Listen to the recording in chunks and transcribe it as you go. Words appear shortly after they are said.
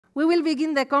We will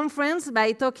begin the conference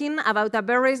by talking about a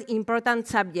very important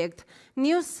subject,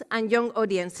 news and young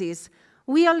audiences.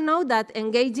 We all know that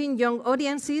engaging young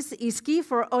audiences is key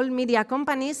for all media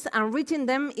companies, and reaching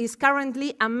them is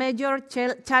currently a major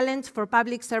challenge for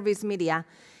public service media.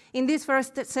 In this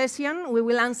first session, we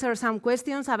will answer some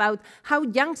questions about how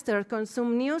youngsters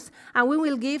consume news, and we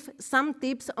will give some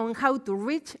tips on how to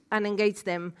reach and engage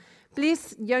them.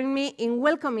 Please join me in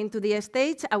welcoming to the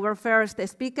stage our first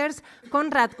speakers,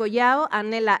 Konrad Collao and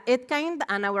Nella Etkind,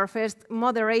 and our first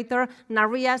moderator,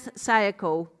 Narias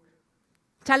Saeko.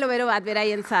 Txalo bero bat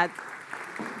beraientzat.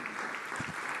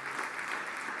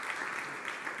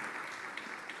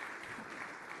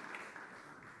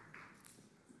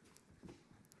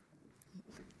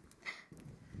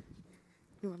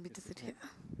 You want me to sit here?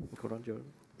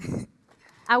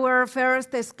 Our first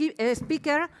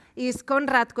speaker is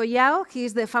Konrad Collao. He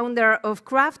is the founder of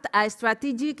Craft, a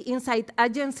strategic insight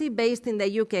agency based in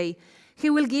the UK. He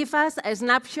will give us a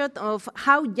snapshot of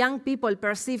how young people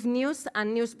perceive news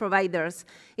and news providers.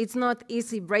 It's not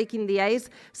easy breaking the ice,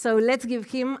 so let's give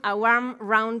him a warm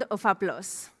round of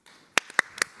applause.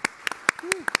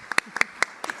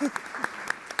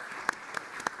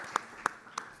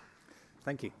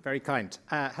 Thank you. Very kind.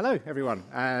 Hello, everyone.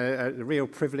 A real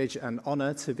privilege and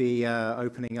honor to be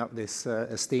opening up this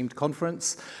esteemed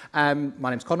conference. My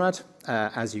name's Konrad.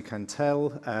 As you can tell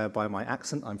by my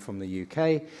accent, I'm from the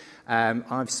UK.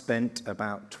 I've spent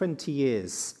about 20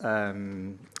 years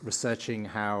researching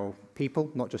how people,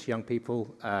 not just young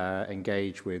people,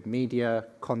 engage with media,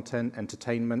 content,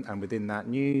 entertainment, and within that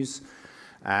news,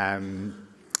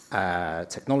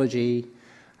 technology,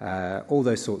 all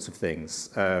those sorts of things,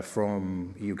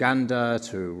 from Uganda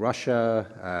to Russia,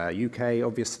 UK,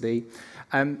 obviously.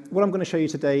 What I'm going to show you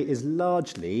today is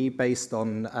largely based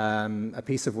on a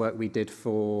piece of work we did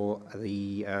for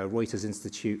the Reuters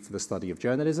Institute for the Study of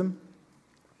Journalism.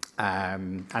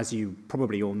 As you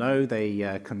probably all know,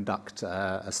 they conduct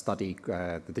a study,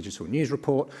 the Digital News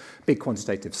Report, big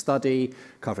quantitative study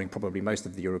covering probably most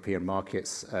of the European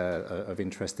markets of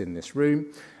interest in this room.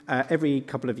 Every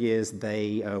couple of years,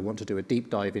 they want to do a deep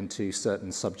dive into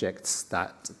certain subjects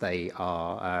that they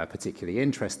are particularly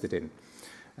interested in.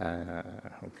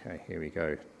 Okay, here we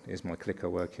go. Is my clicker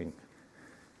working?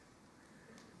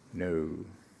 No.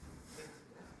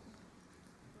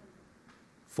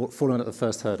 Fallen at the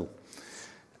first hurdle.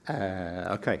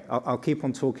 Okay, I'll keep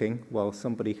on talking while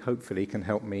somebody hopefully can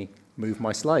help me move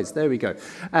my slides. There we go.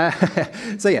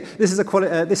 So yeah, this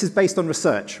is based on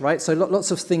research, right? So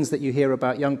lots of things that you hear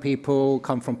about young people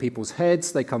come from people's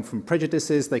heads. They come from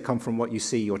prejudices. They come from what you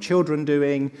see your children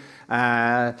doing.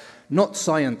 Not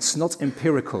science, not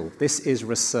empirical. This is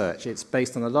research. It's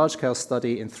based on a large-scale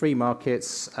study in 3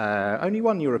 markets, only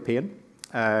 1 European.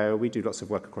 We do lots of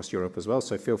work across Europe as well,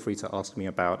 so feel free to ask me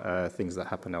about things that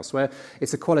happen elsewhere.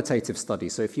 It's a qualitative study,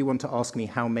 so if you want to ask me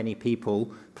how many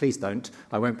people, please don't.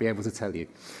 I won't be able to tell you.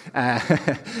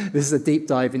 This is a deep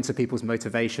dive into people's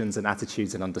motivations and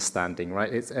attitudes and understanding,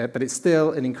 right? But it's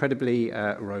still an incredibly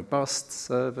robust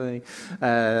survey.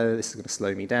 This is going to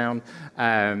slow me down.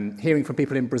 Hearing from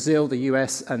people in Brazil, the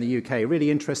US, and the UK,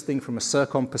 really interesting from a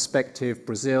CIRCOM perspective.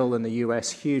 Brazil and the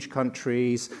US, huge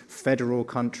countries, federal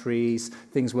countries,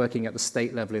 things working at the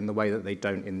state level in the way that they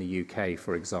don't in the UK,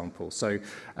 for example. So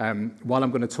while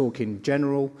I'm going to talk in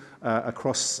general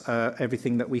across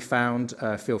everything that we found,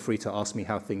 feel free to ask me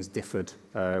how things differed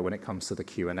when it comes to the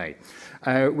Q&A.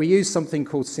 We use something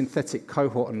called synthetic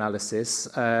cohort analysis.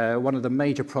 One of the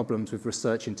major problems with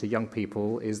research into young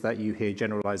people is that you hear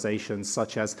generalizations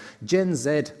such as Gen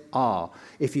Z are.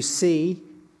 If you see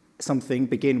something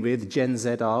begin with Gen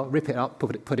Z are, rip it up,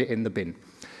 put it in the bin.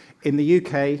 In the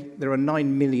UK, there are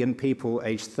 9 million people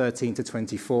aged 13 to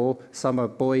 24. Some are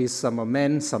boys, some are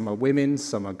men, some are women,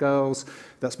 some are girls.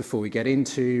 That's before we get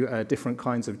into different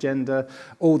kinds of gender,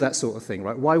 all that sort of thing,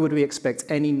 right? Why would we expect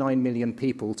any 9 million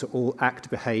people to all act,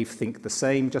 behave, think the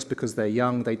same? Just because they're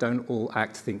young, they don't all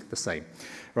act, think the same,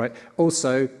 right?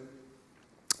 Also,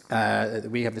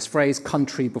 we have this phrase,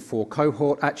 country before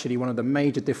cohort. Actually, one of the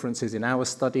major differences in our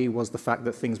study was the fact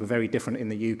that things were very different in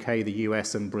the UK, the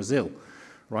US, and Brazil.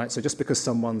 Right? So just because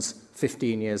someone's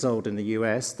 15 years old in the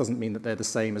US doesn't mean that they're the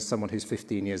same as someone who's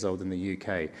 15 years old in the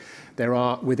UK.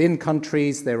 Within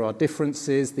countries, there are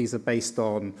differences. These are based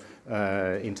on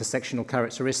intersectional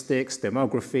characteristics,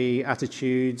 demography,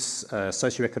 attitudes,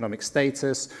 socioeconomic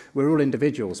status. We're all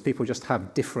individuals. People just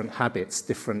have different habits,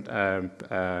 different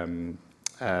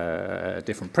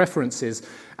preferences,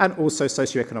 and also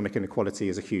socioeconomic inequality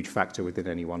is a huge factor within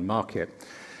any one market.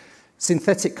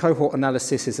 Synthetic cohort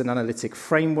analysis is an analytic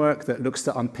framework that looks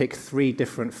to unpick 3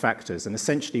 different factors. And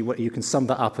essentially, what you can sum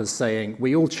that up as saying,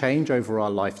 we all change over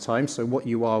our lifetime. So what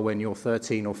you are when you're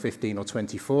 13 or 15 or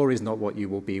 24 is not what you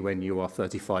will be when you are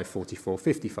 35, 44,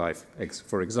 55,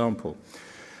 for example.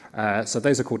 So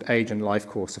those are called age and life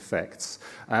course effects.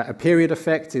 A period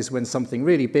effect is when something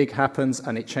really big happens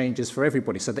and it changes for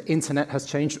everybody. So the internet has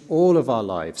changed all of our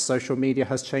lives. Social media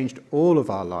has changed all of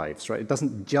our lives, right? It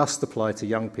doesn't just apply to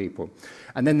young people.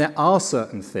 And then there are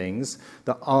certain things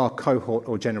that are cohort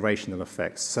or generational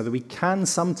effects, so that we can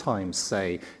sometimes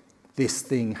say this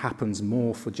thing happens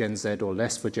more for Gen Z or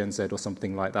less for Gen Z or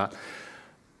something like that.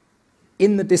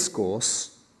 In the discourse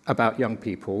about young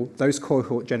people, those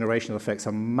cohort generational effects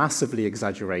are massively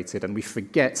exaggerated, and we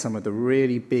forget some of the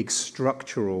really big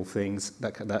structural things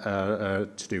that are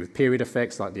to do with period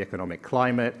effects, like the economic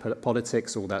climate,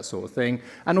 politics, all that sort of thing,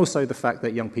 and also the fact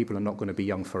that young people are not going to be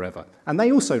young forever. And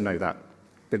they also know that,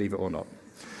 believe it or not.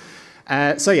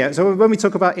 So when we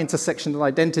talk about intersectional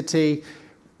identity,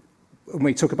 when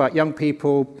we talk about young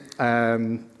people,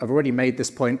 I've already made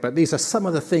this point, but these are some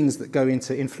of the things that go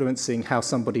into influencing how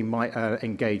somebody might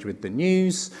engage with the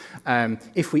news.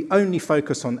 If we only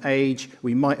focus on age,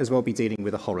 we might as well be dealing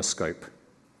with a horoscope.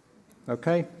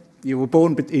 Okay? You were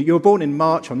born in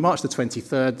March, on March the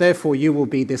 23rd, therefore you will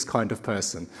be this kind of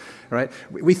person, right?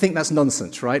 We think that's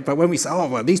nonsense, right? But when we say, oh,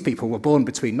 well, these people were born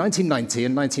between 1990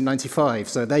 and 1995,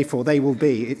 so therefore they will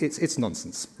be, it's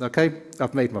nonsense, okay?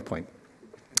 I've made my point.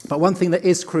 But one thing that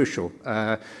is crucial,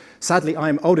 sadly I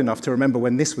am old enough to remember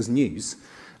when this was news,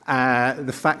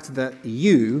 the fact that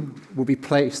you will be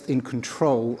placed in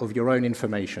control of your own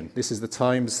information. This is the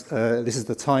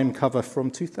Time cover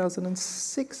from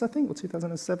 2006, I think, or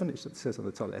 2007, it says on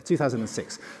the top there,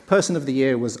 2006. Person of the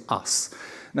year was us.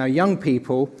 Now, young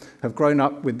people have grown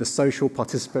up with the social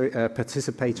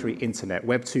participatory internet,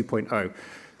 Web 2.0.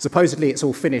 Supposedly it's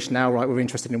all finished now, right? We're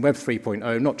interested in Web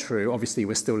 3.0. Not true. Obviously,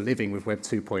 we're still living with Web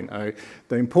 2.0.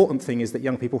 The important thing is that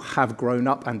young people have grown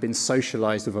up and been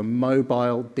socialized with a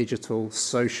mobile, digital,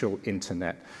 social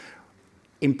internet.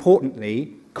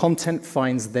 Importantly, content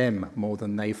finds them more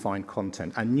than they find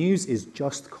content. And news is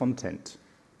just content,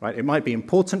 right? It might be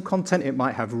important content. It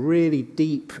might have really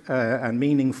deep and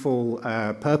meaningful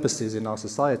purposes in our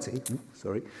society.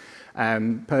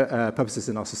 Purposes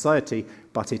in our society,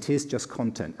 but it is just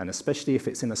content. And especially if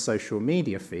it's in a social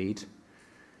media feed,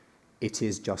 it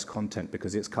is just content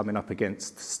because it's coming up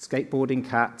against skateboarding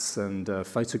cats and a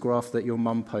photograph that your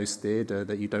mum posted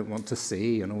that you don't want to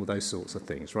see and all those sorts of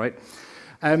things, right?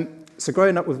 So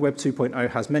growing up with Web 2.0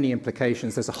 has many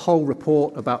implications. There's a whole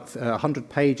report, about 100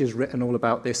 pages written all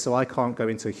about this, so I can't go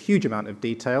into a huge amount of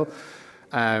detail.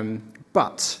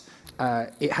 But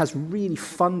it has really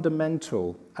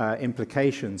fundamental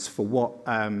implications for what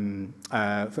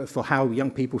for how young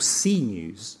people see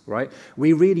news, right?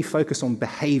 We really focus on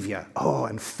behavior,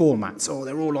 and formats.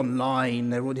 They're all online,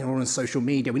 they're all on social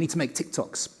media. We need to make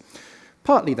TikToks.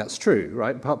 Partly that's true,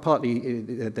 right? Partly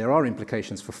there are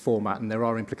implications for format and there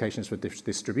are implications for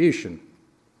distribution.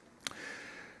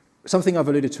 Something I've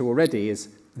alluded to already is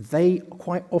they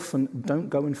quite often don't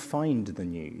go and find the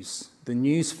news. The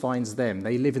news finds them.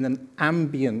 They live in an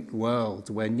ambient world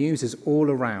where news is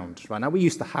all around. Right now, we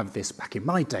used to have this back in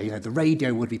my day. The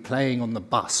radio would be playing on the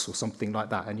bus or something like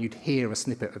that, and you'd hear a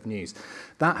snippet of news.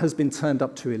 That has been turned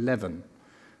up to 11,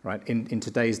 right? In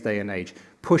today's day and age,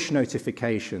 push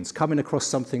notifications, coming across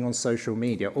something on social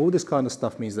media, all this kind of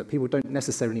stuff means that people don't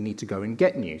necessarily need to go and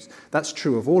get news. That's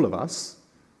true of all of us,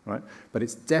 right? But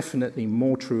it's definitely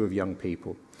more true of young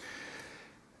people.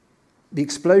 The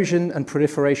explosion and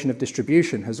proliferation of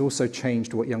distribution has also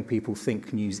changed what young people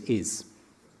think news is.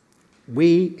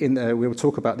 We will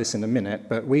talk about this in a minute,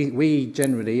 but we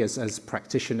generally, as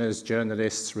practitioners,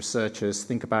 journalists, researchers,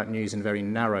 think about news in very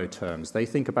narrow terms. They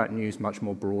think about news much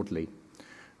more broadly.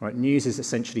 Right? News is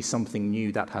essentially something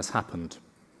new that has happened.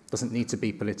 Doesn't need to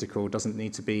be political, doesn't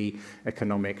need to be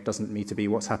economic, doesn't need to be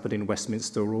what's happened in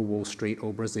Westminster or Wall Street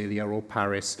or Brasilia or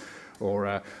Paris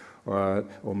or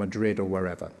Madrid or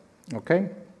wherever. Okay?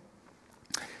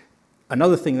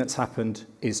 Another thing that's happened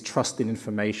is trust in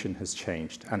information has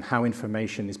changed and how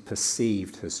information is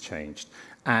perceived has changed.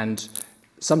 And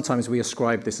sometimes we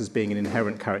ascribe this as being an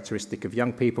inherent characteristic of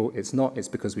young people. It's not. It's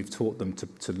because we've taught them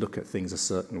to look at things a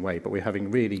certain way. But we're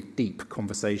having really deep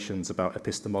conversations about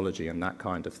epistemology and that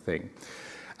kind of thing.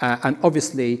 And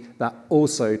obviously, that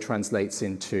also translates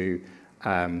into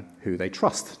who they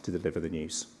trust to deliver the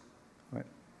news. Right?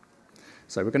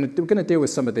 So we're going to deal with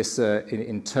some of this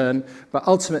in turn, but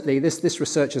ultimately this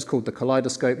research is called the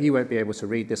Kaleidoscope. You won't be able to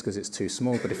read this because it's too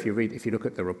small, but if you look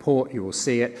at the report, you will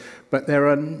see it. But there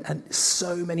are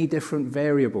so many different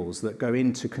variables that go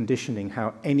into conditioning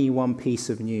how any one piece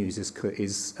of news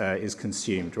is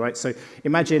consumed, right? So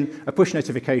imagine a push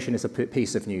notification is a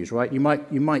piece of news, right? You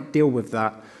might deal with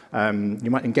that. You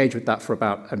might engage with that for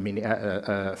about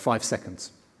 5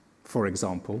 seconds, for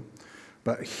example.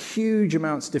 But huge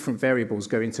amounts of different variables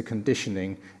go into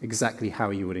conditioning exactly how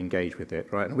you would engage with it,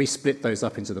 right? And we split those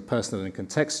up into the personal and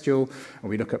contextual, and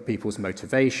we look at people's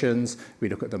motivations, we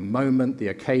look at the moment, the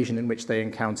occasion in which they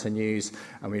encounter news,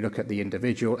 and we look at the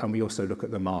individual, and we also look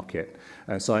at the market.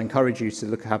 So I encourage you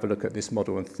to have a look at this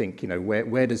model and think,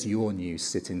 where does your news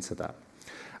sit into that?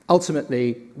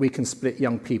 Ultimately, we can split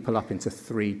young people up into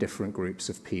 3 different groups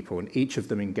of people, and each of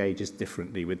them engages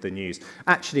differently with the news.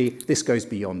 Actually, this goes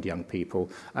beyond young people.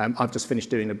 I've just finished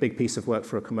doing a big piece of work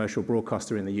for a commercial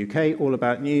broadcaster in the UK, all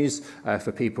about news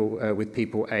for people with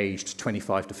people aged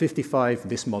 25 to 55.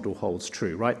 This model holds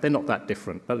true, right? They're not that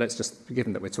different, but let's just,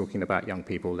 given that we're talking about young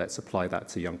people, let's apply that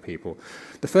to young people.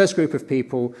 The first group of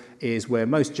people is where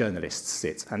most journalists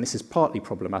sit, and this is partly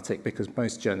problematic because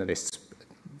most journalists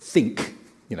think,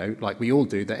 like we all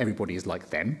do, that everybody is like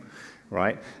them,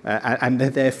 right? And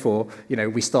therefore,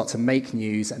 we start to make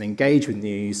news and engage with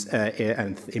news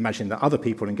and imagine that other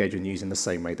people engage with news in the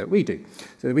same way that we do.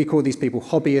 So we call these people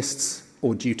hobbyists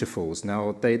or dutifuls.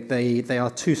 Now, they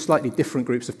are 2 slightly different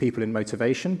groups of people in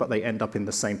motivation, but they end up in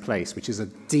the same place, which is a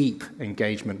deep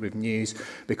engagement with news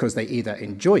because they either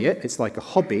enjoy it, it's like a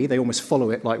hobby, they almost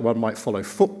follow it like one might follow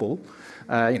football.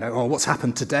 What's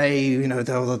happened today?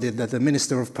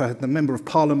 The member of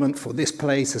parliament for this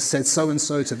place has said so and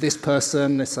so to this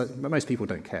person. Most people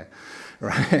don't care,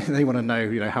 right? They want to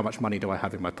know, how much money do I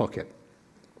have in my pocket,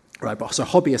 right? But so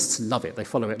hobbyists love it; they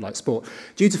follow it like sport.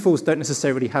 Dutifuls don't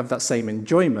necessarily have that same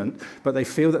enjoyment, but they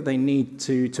feel that they need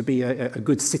to be a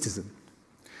good citizen.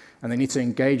 And they need to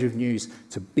engage with news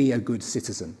to be a good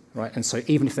citizen, right? And so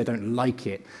even if they don't like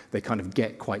it, they kind of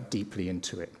get quite deeply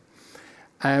into it.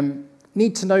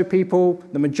 Need to know people,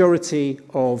 the majority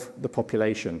of the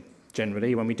population.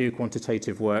 Generally, when we do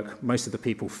quantitative work, most of the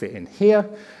people fit in here,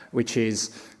 which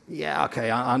is,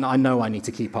 I know I need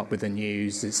to keep up with the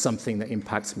news. It's something that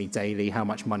impacts me daily. How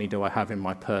much money do I have in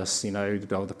my purse?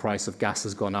 The price of gas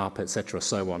has gone up, etc.,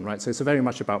 so on, right? So it's very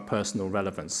much about personal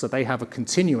relevance. So they have a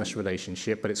continuous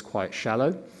relationship, but it's quite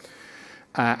shallow.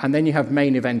 And then you have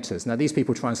main eventers. Now, these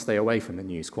people try and stay away from the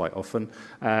news quite often.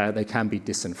 They can be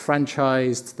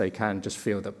disenfranchised. They can just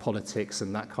feel that politics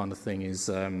and that kind of thing is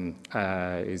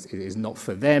not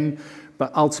for them.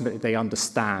 But ultimately, they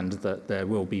understand that there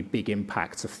will be big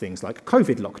impacts of things like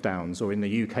COVID lockdowns, or in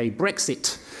the UK,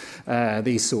 Brexit,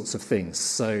 these sorts of things.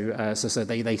 So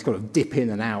they sort of dip in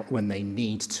and out when they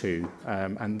need to.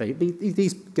 And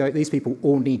these people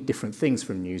all need different things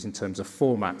from news in terms of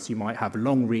formats. You might have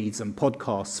long reads and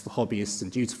podcasts for hobbyists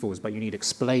and dutifuls, but you need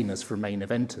explainers for main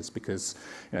eventers because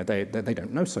they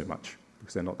don't know so much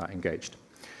because they're not that engaged.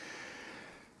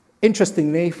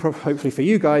 Interestingly, hopefully for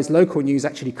you guys, local news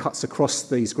actually cuts across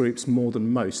these groups more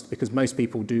than most because most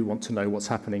people do want to know what's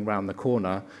happening around the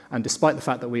corner. And despite the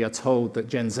fact that we are told that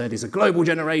Gen Z is a global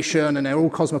generation and they're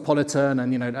all cosmopolitan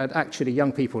and, actually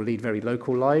young people lead very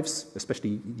local lives,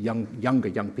 especially younger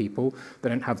young people. They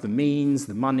don't have the means,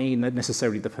 the money, not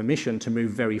necessarily the permission to move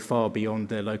very far beyond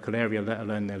their local area, let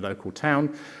alone their local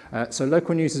town. So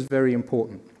local news is very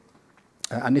important.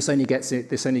 And this only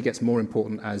gets more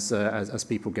important as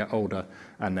people get older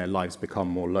and their lives become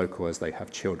more local as they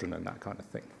have children and that kind of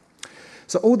thing.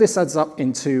 So all this adds up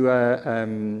into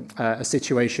a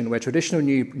situation where traditional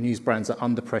news brands are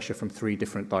under pressure from 3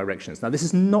 different directions. Now, this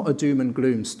is not a doom and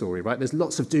gloom story, right? There's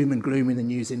lots of doom and gloom in the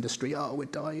news industry. Oh, we're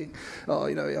dying. Oh,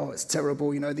 it's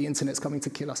terrible. The internet's coming to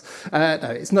kill us.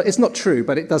 No, it's not true,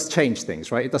 but it does change things,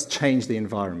 right? It does change the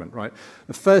environment, right?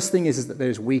 The first thing is that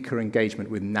there's weaker engagement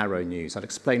with narrow news. I'll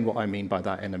explain what I mean by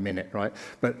that in a minute, right?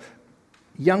 But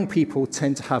young people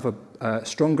tend to have a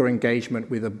stronger engagement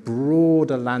with a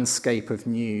broader landscape of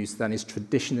news than is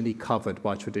traditionally covered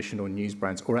by traditional news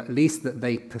brands, or at least that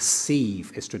they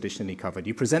perceive is traditionally covered.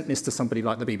 You present this to somebody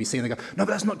like the BBC and they go, no,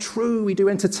 but that's not true. We do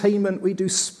entertainment, we do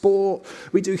sport,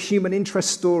 we do human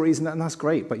interest stories, and that's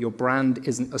great, but your brand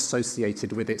isn't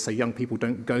associated with it, so young people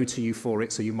don't go to you for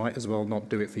it, so you might as well not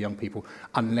do it for young people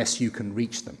unless you can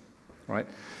reach them, right?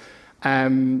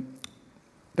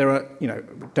 There are,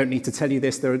 don't need to tell you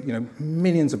this, there are,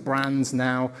 millions of brands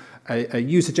now a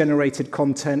user-generated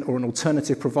content or an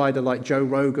alternative provider like Joe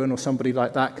Rogan or somebody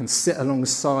like that can sit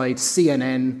alongside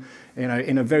CNN,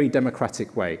 in a very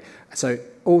democratic way. So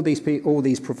all these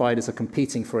providers are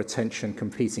competing for attention,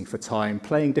 competing for time,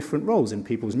 playing different roles in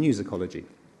people's news ecology.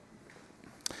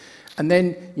 And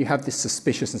then you have this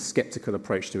suspicious and skeptical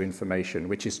approach to information,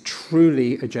 which is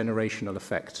truly a generational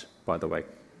effect, by the way.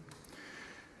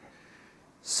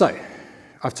 So,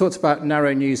 I've talked about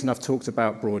narrow news and I've talked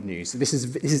about broad news. This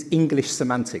is English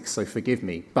semantics, so forgive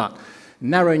me. But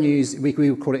narrow news, we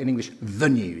would call it in English, the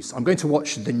news. I'm going to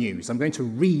watch the news. I'm going to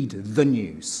read the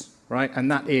news, right? And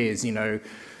that is,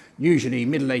 usually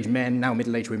middle-aged men, now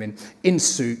middle-aged women, in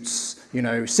suits,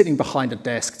 sitting behind a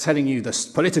desk, telling you the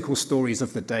political stories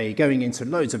of the day, going into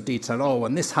loads of detail. Oh,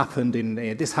 and this happened in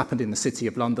the City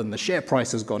of London. The share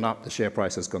price has gone up. The share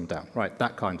price has gone down. Right,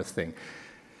 that kind of thing.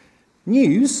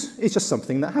 News is just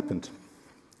something that happened.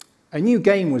 A new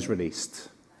game was released.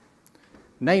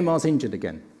 Neymar's injured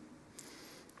again.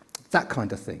 That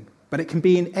kind of thing. But it can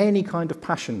be in any kind of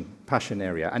passion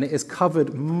area, and it is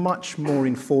covered much more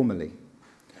informally.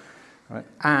 Right?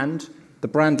 And the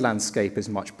brand landscape is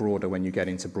much broader when you get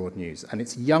into broad news. And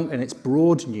it's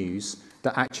broad news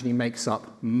that actually makes up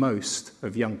most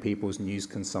of young people's news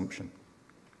consumption.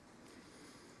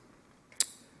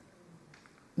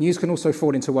 News can also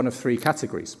fall into one of three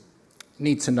categories.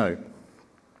 Need to know.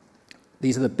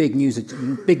 These are the big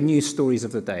news stories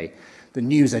of the day. The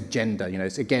news agenda,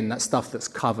 it's, again, that stuff that's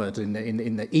covered in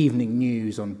the evening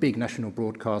news on big national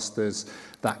broadcasters,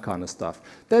 that kind of stuff.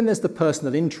 Then there's the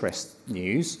personal interest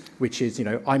news, which is,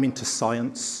 I'm into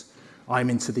science, I'm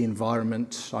into the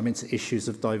environment, I'm into issues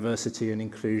of diversity and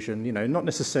inclusion, not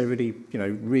necessarily,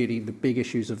 really the big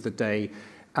issues of the day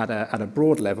at a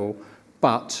broad level,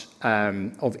 but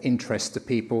of interest to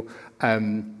people,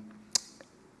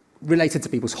 related to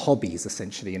people's hobbies,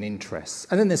 essentially, and interests.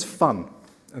 And then there's fun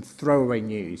and throwaway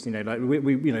news.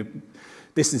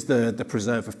 This is the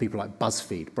preserve of people like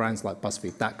BuzzFeed, brands like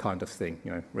BuzzFeed, that kind of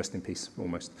thing. Rest in peace,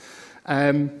 almost.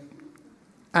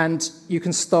 And you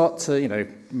can start to,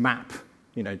 map,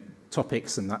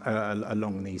 topics and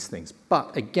along these things.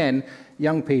 But again,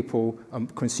 young people are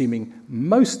consuming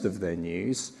most of their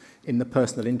news in the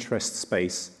personal interest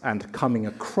space and coming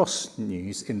across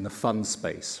news in the fun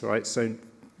space, right? So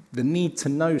the need to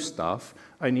know stuff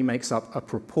only makes up a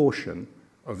proportion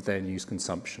of their news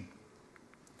consumption.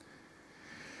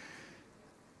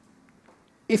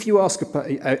 If you ask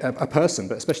a person,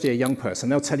 but especially a young person,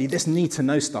 they'll tell you this need to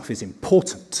know stuff is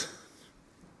important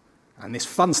and this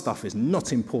fun stuff is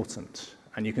not important.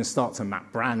 And you can start to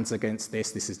map brands against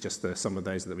this. This is just some of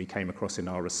those that we came across in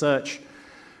our research.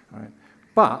 Right?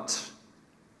 But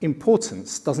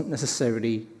importance doesn't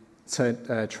necessarily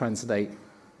translate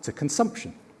to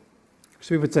consumption.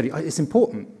 So people tell you, it's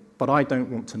important, but I don't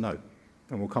want to know.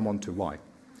 And we'll come on to why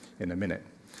in a minute.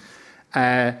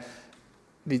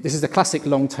 This is the classic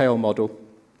long tail model,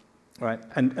 right?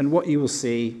 And what you will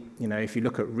see, if you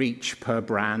look at reach per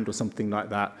brand or something like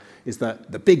that, is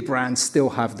that the big brands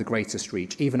still have the greatest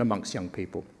reach, even amongst young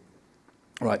people.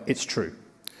 Right, it's true.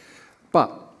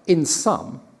 But in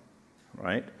sum,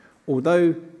 right,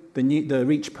 although the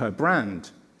reach per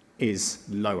brand is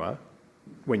lower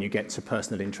when you get to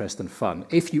personal interest and fun,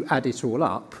 if you add it all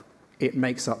up, it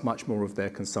makes up much more of their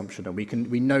consumption. And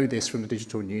we know this from the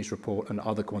Digital News Report and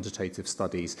other quantitative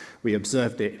studies. We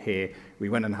observed it here, we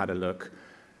went and had a look,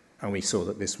 and we saw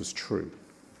that this was true.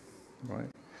 Right?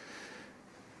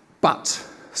 But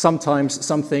sometimes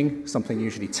something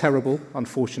usually terrible,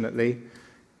 unfortunately,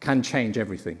 can change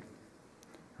everything.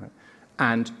 Right?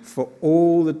 And for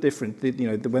all the different,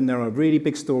 when there are really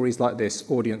big stories like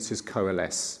this, audiences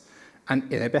coalesce, and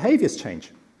their behaviours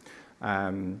change.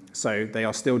 So they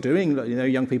are still doing,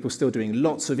 young people still doing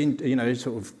lots of,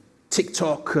 sort of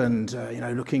TikTok and,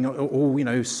 looking at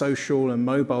all, social and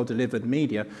mobile delivered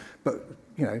media. But,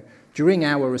 during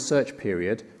our research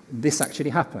period, this actually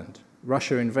happened.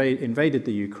 Russia invaded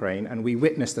the Ukraine, and we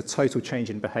witnessed a total change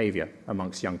in behavior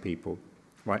amongst young people,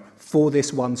 right? For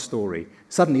this one story.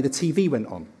 Suddenly the TV went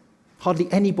on.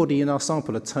 Hardly anybody in our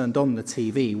sample had turned on the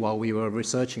TV while we were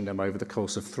researching them over the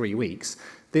course of 3 weeks.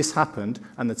 This happened,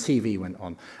 and the TV went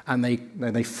on. And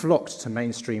they flocked to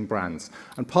mainstream brands.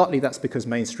 And partly that's because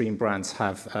mainstream brands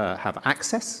have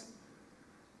access,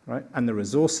 right, and the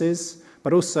resources,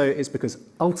 but also it's because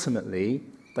ultimately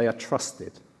they are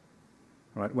trusted.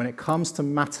 Right? When it comes to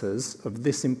matters of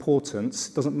this importance,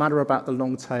 it doesn't matter about the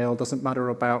long tail, doesn't matter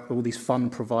about all these fun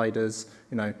providers,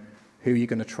 who are you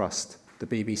going to trust? The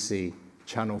BBC,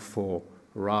 Channel 4,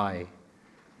 Rai,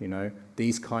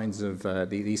 these kinds of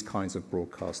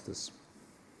broadcasters.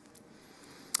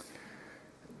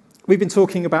 we've been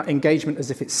talking about engagement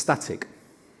as if it's static.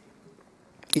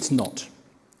 It's not.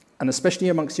 And especially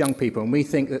amongst young people, and we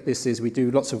think that we do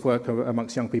lots of work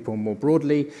amongst young people more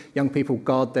broadly. Young people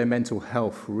guard their mental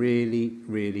health really,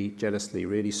 really jealously,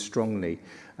 really strongly.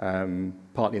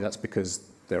 Partly that's because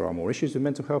there are more issues with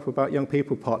mental health about young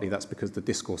people. Partly that's because the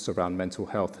discourse around mental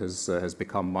health has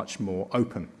become much more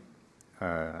open.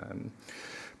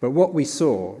 But what we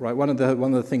saw, right, one of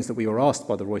the things that we were asked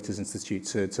by the Reuters Institute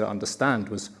to understand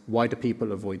was, why do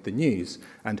people avoid the news?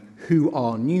 And who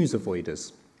are news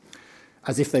avoiders?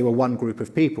 As if they were one group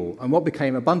of people. And what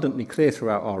became abundantly clear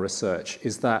throughout our research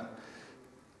is that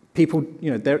people,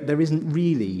 there isn't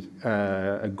really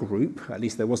a group, at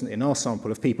least there wasn't in our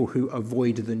sample, of people who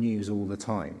avoid the news all the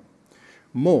time.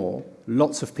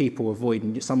 Lots of people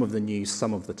avoid some of the news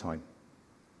some of the time.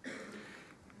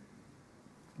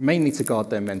 Mainly to guard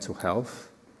their mental health,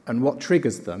 and what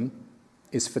triggers them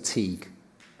is fatigue.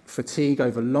 Fatigue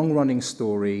over long-running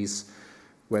stories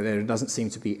where there doesn't seem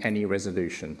to be any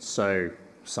resolution. So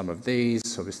some of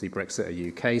these, obviously Brexit,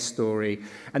 a UK story,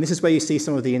 and this is where you see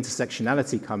some of the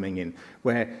intersectionality coming in,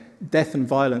 where death and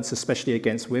violence, especially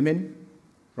against women,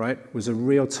 right, was a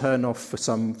real turn-off for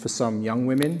some young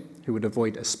women who would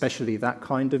avoid especially that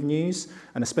kind of news,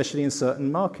 and especially in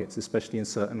certain markets, especially in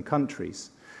certain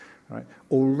countries. Right?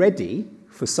 Already,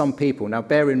 for some people, now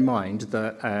bear in mind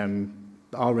that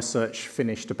our research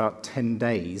finished about 10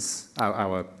 days,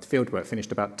 our fieldwork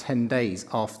finished about 10 days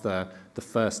after the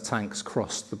first tanks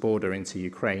crossed the border into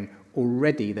Ukraine.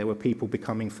 Already there were people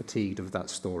becoming fatigued of that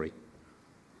story.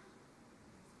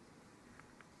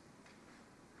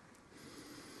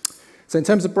 So in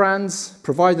terms of brands,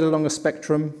 provided along a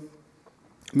spectrum,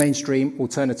 mainstream,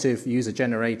 alternative,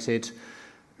 user-generated,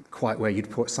 quite where you'd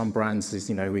put some brands is,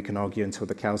 we can argue until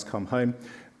the cows come home.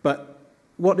 But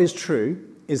what is true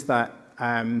is that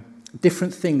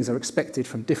different things are expected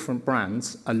from different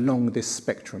brands along this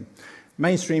spectrum.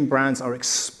 Mainstream brands are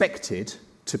expected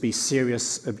to be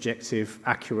serious, objective,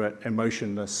 accurate,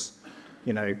 emotionless,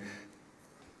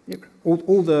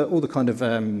 all the kind of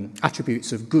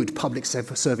attributes of good public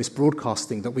service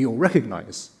broadcasting that we all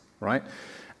recognize, right?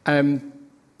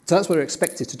 So that's what they're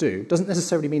expected to do. Doesn't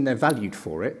necessarily mean they're valued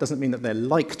for it, doesn't mean that they're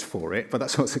liked for it, but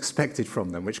that's what's expected from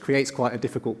them, which creates quite a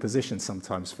difficult position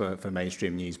sometimes for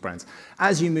mainstream news brands.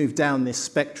 As you move down this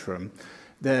spectrum,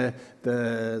 there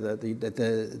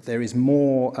is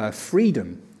more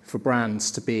freedom for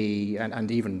brands to be,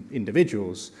 and even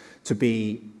individuals, to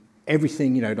be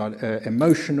everything,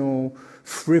 emotional,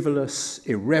 frivolous,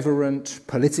 irreverent,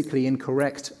 politically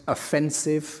incorrect,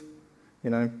 offensive,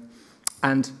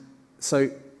 and so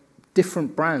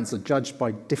different brands are judged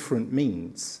by different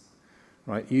means,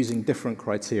 right, using different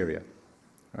criteria.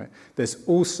 Right? There's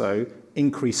also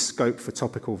increased scope for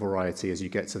topical variety as you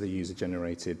get to the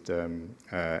user-generated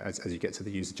as you get to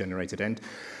the user-generated end.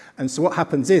 And so what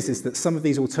happens is that some of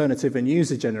these alternative and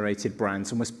user-generated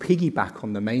brands almost piggyback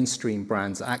on the mainstream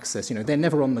brands' access. They're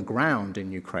never on the ground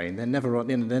in Ukraine. They're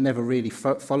never really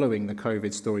following the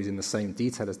COVID stories in the same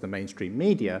detail as the mainstream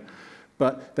media.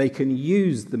 But they can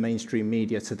use the mainstream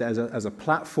media as a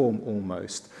platform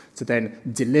almost to then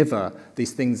deliver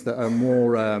these things that are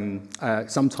more,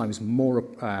 sometimes more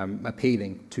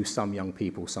appealing to some young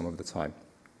people some of the time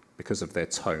because of their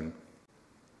tone.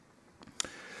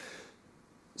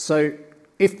 So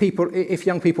if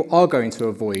young people are going to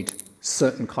avoid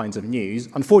certain kinds of news,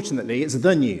 unfortunately, it's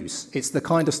the news. It's the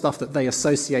kind of stuff that they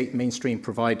associate mainstream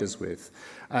providers with,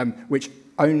 which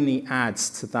only adds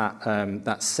to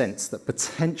that sense that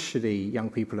potentially young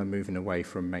people are moving away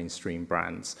from mainstream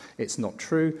brands. It's not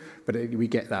true, but we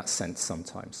get that sense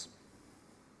sometimes.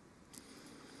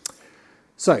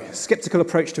 So, skeptical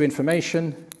approach to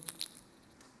information.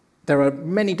 There are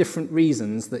many different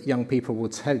reasons that young people will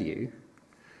tell you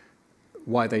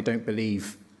why they don't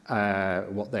believe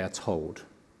what they are told,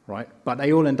 right? But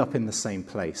they all end up in the same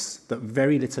place, that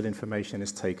very little information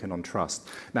is taken on trust.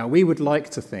 Now, we would like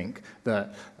to think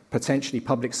that potentially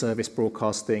public service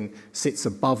broadcasting sits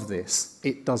above this.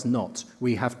 It does not.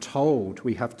 We have taught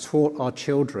our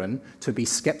children to be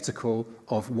skeptical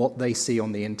of what they see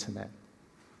on the internet.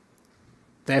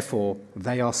 Therefore,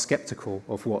 they are skeptical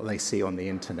of what they see on the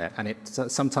internet. And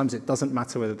sometimes it doesn't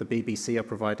matter whether the BBC are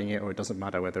providing it, or it doesn't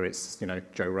matter whether it's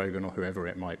Joe Rogan or whoever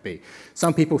it might be.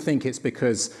 Some people think it's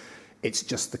because it's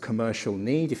just the commercial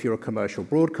need. If you're a commercial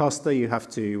broadcaster, you have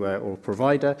to, or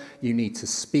provider, you need to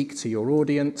speak to your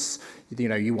audience.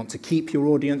 You want to keep your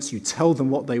audience. You tell them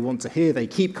what they want to hear. They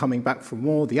keep coming back for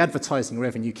more. The advertising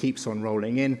revenue keeps on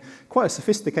rolling in. Quite a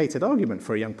sophisticated argument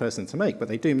for a young person to make, but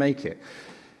they do make it.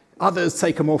 Others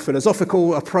take a more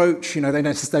philosophical approach. They don't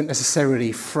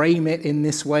necessarily frame it in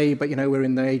this way, but, we're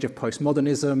in the age of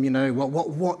postmodernism.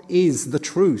 What is the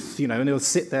truth? And they'll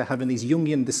sit there having these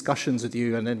Jungian discussions with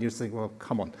you, and then you think, well,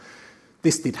 come on,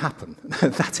 this did happen.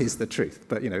 That is the truth.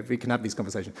 But, we can have these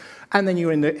conversations. And then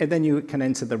you can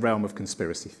enter the realm of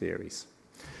conspiracy theories.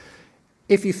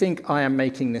 If you think I am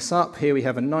making this up, here we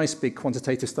have a nice big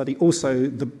quantitative study. Also,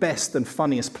 the best and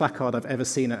funniest placard I've ever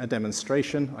seen at a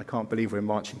demonstration. I can't believe we're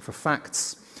marching for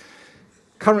facts.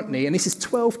 Currently, and this is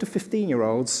 12 to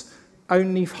 15-year-olds,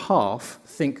 only half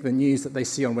think the news that they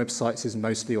see on websites is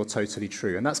mostly or totally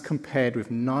true. And that's compared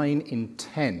with 9 in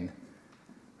 10,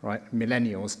 right,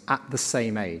 millennials at the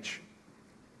same age.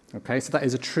 Okay, so that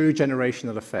is a true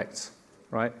generational effect,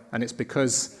 right? And it's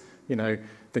because, the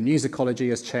news ecology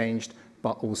has changed,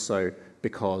 but also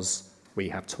because we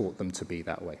have taught them to be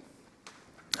that way.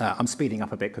 I'm speeding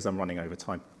up a bit because I'm running over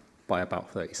time by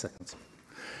about 30 seconds.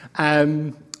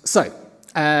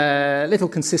 Little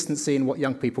consistency in what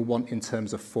young people want in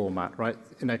terms of format, right?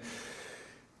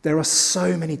 There are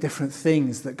so many different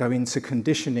things that go into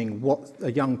conditioning what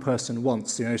a young person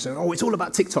wants. So, it's all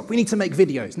about TikTok. We need to make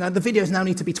videos. Now, the videos now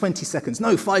need to be 20 seconds.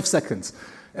 No, 5 seconds.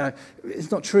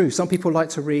 It's not true. Some people like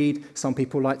to read. Some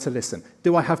people like to listen.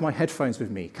 Do I have my headphones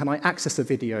with me? Can I access a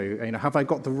video? Have I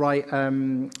got the right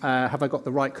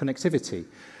connectivity?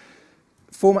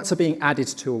 Formats are being added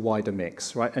to a wider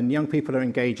mix, right? And young people are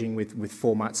engaging with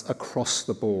formats across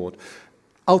the board.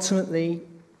 Ultimately,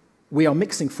 we are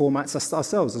mixing formats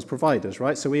ourselves as providers,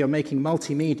 right? So we are making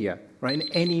multimedia, right? In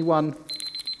any one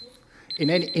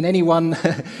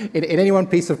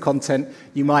piece of content,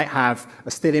 you might have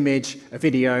a still image, a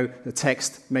video, a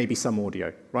text, maybe some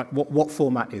audio, right? What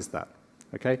format is that?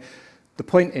 Okay. The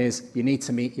point is, you need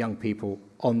to meet young people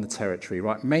on the territory,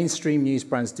 right? Mainstream news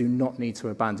brands do not need to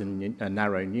abandon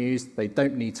narrow news. They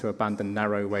don't need to abandon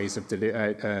narrow ways of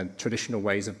traditional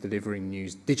ways of delivering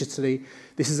news digitally.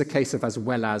 This is a case of as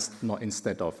well as, not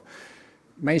instead of.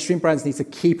 Mainstream brands need to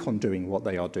keep on doing what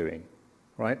they are doing,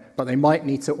 right? But they might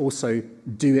need to also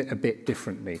do it a bit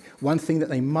differently. One thing that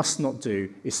they must not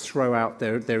do is throw out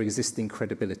their existing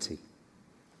credibility.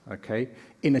 Okay,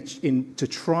 to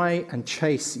try and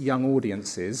chase young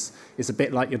audiences is a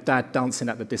bit like your dad dancing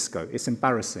at the disco. It's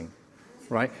embarrassing,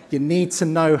 right? You need to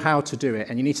know how to do it,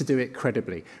 and you need to do it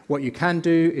credibly. What you can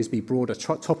do is be broader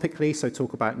topically, so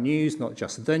talk about news, not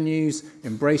just the news,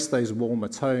 embrace those warmer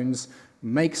tones,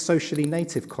 make socially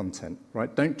native content,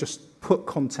 right? Don't just put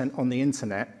content on the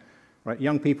internet, right?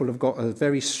 Young people have got a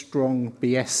very strong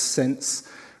BS sense,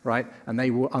 right? And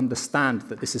they will understand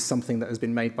that this is something that has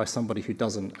been made by somebody who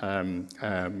doesn't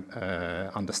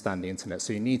understand the internet.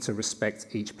 So you need to respect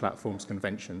each platform's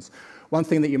conventions. One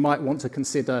thing that you might want to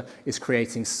consider is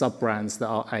creating sub-brands that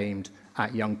are aimed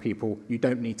at young people. You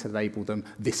don't need to label them,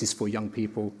 this is for young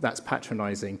people. That's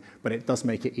patronizing, but it does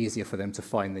make it easier for them to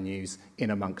find the news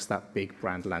in amongst that big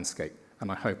brand landscape.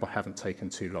 And I hope I haven't taken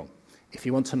too long. If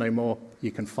you want to know more, you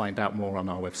can find out more on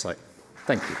our website.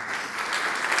 Thank you.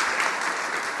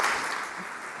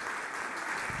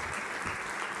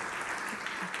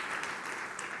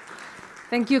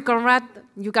 Thank you, Konrad.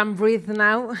 You can breathe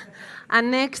now.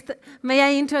 And next, may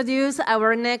I introduce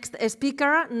our next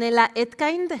speaker, Nella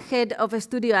Etkind, head of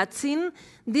studio at CIN.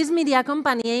 This media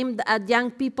company aimed at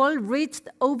young people reached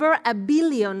over 1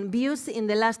 billion views in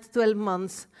the last 12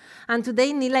 months. And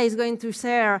today, Nella is going to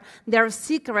share their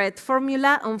secret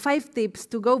formula on 5 tips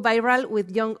to go viral with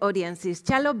young audiences.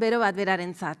 Txalo, bero bat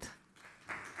berarentzat.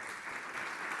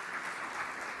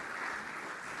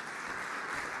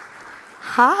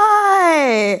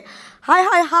 Hi!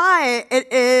 Hi.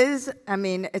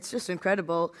 It's just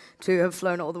incredible to have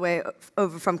flown all the way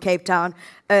over from Cape Town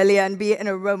earlier and be in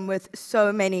a room with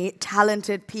so many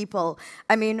talented people.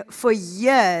 For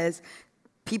years,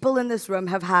 people in this room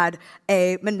have had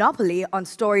a monopoly on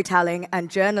storytelling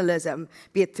and journalism,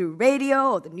 be it through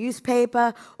radio or the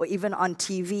newspaper or even on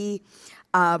TV.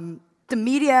 The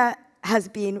media has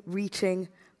been reaching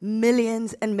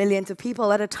millions and millions of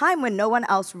people at a time when no one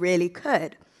else really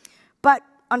could. But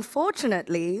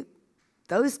unfortunately,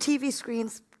 those TV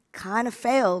screens kind of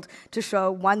failed to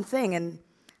show one thing, and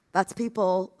that's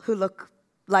people who look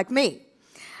like me.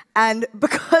 And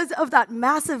because of that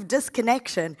massive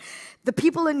disconnection, the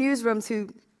people in newsrooms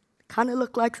who kind of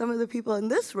look like some of the people in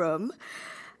this room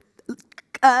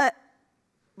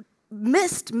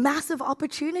missed massive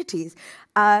opportunities.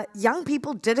 Young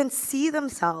people didn't see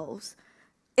themselves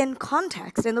in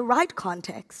context, in the right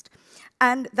context.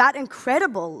 And that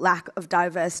incredible lack of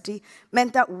diversity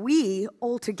meant that we,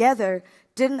 all together,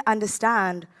 didn't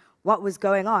understand what was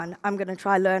going on. I'm going to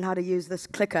try learn how to use this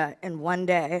clicker in one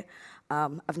day.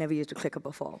 I've never used a clicker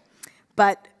before.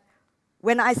 But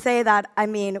when I say that, I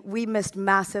mean we missed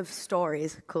massive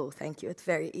stories. Cool, thank you, it's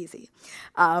very easy.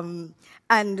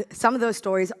 And some of those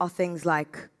stories are things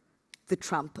like the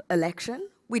Trump election.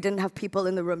 We didn't have people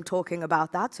in the room talking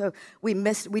about that, so we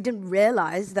didn't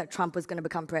realize that Trump was going to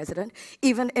become president.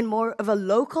 Even in more of a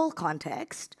local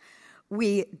context,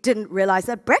 we didn't realize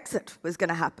that Brexit was going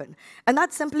to happen. And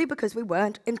that's simply because we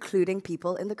weren't including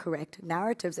people in the correct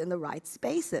narratives in the right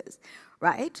spaces,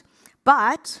 right?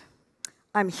 But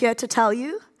I'm here to tell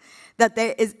you that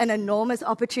there is an enormous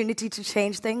opportunity to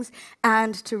change things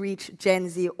and to reach Gen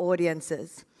Z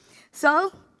audiences.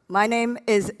 So, my name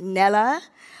is Nella.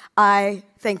 I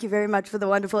thank you very much for the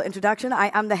wonderful introduction. I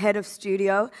am the head of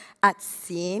studio at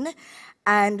Scene,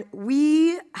 and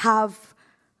we have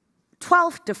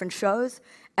 12 different shows,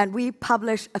 and we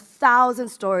publish 1,000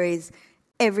 stories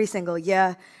every single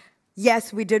year.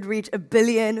 Yes, we did reach 1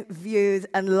 billion views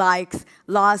and likes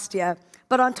last year,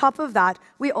 but on top of that,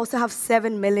 we also have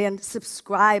 7 million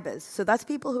subscribers. So that's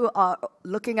people who are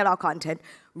looking at our content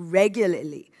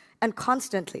regularly and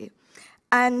constantly.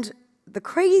 And the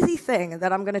crazy thing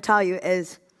that I'm going to tell you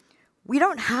is we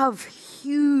don't have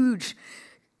huge,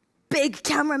 big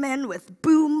cameramen with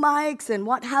boom mics and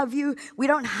what have you. We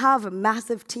don't have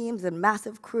massive teams and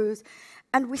massive crews.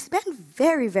 And we spend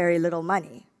very, very little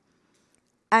money.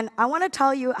 And I want to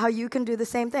tell you how you can do the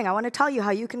same thing. I want to tell you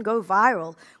how you can go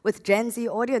viral with Gen Z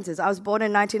audiences. I was born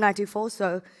in 1994,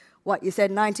 so what, you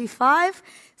said 95?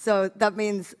 So that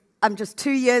means I'm just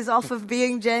 2 years off of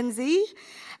being Gen Z.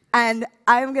 And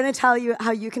I'm going to tell you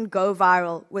how you can go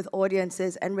viral with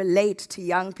audiences and relate to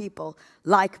young people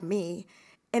like me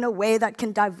in a way that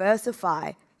can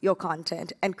diversify your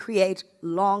content and create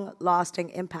long-lasting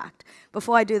impact.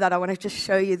 Before I do that, I want to just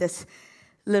show you this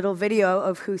little video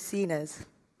of who Scene is.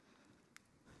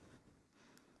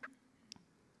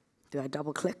 Do I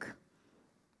double-click?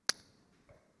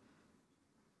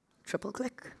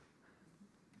 Triple-click?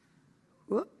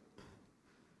 Whoop.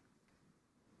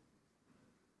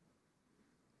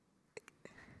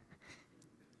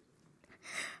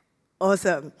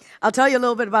 Awesome. I'll tell you a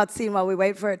little bit about Scene while we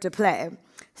wait for it to play.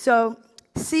 So,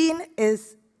 Scene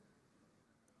is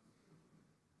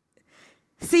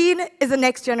a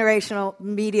next-generational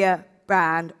media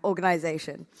brand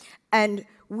organization. And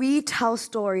we tell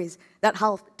stories that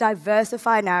help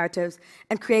diversify narratives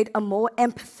and create a more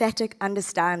empathetic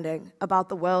understanding about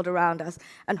the world around us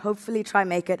and hopefully try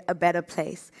make it a better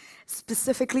place,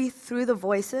 specifically through the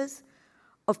voices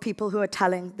of people who are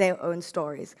telling their own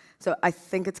stories. So I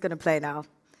think it's going to play now.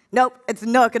 Nope, it's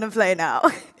not going to play now.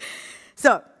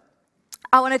 So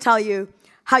I want to tell you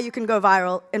how you can go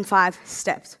viral in 5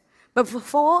 steps. But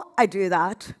before I do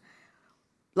that,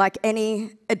 like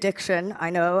any addiction, I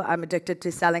know I'm addicted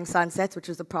to Selling Sunsets, which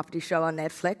is a property show on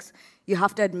Netflix. You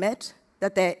have to admit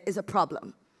that there is a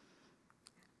problem.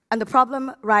 And the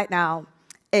problem right now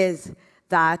is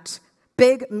that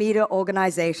big media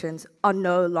organizations are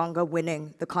no longer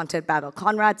winning the content battle.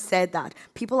 Konrad said that.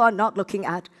 People are not looking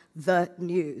at the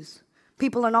news.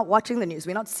 People are not watching the news.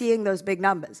 We're not seeing those big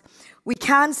numbers. We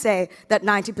can say that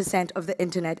 90% of the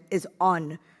internet is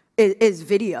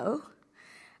video.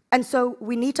 And so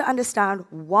we need to understand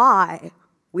why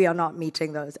we are not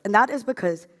meeting those. And that is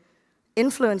because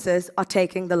influencers are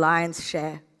taking the lion's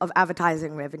share of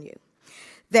advertising revenue.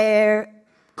 Their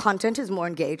content is more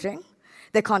engaging.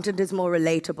 Their content is more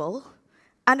relatable,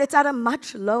 and it's at a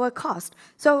much lower cost.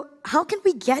 So how can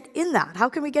we get in that? How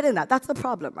can we get in that? That's the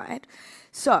problem, right?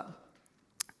 So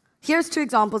here's 2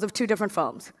 examples of 2 different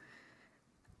films.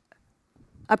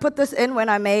 I put this in when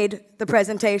I made the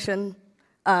presentation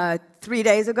 3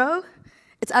 days ago.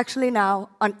 It's actually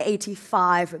now on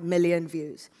 85 million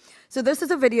views. So this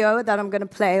is a video that I'm going to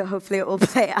play, hopefully it will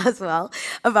play as well,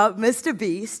 about Mr.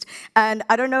 Beast. And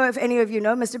I don't know if any of you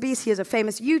know Mr. Beast. He is a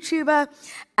famous YouTuber,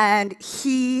 and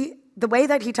the way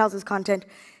that he tells his content,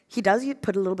 he does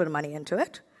put a little bit of money into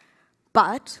it,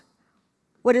 but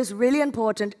what is really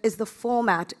important is the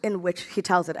format in which he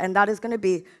tells it, and that is going to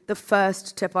be the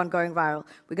first tip on going viral.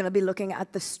 We're going to be looking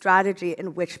at the strategy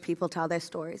in which people tell their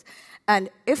stories. And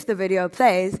if the video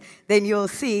plays, then you'll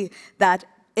see that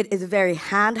it is very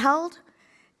handheld.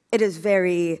 It is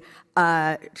very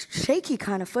shaky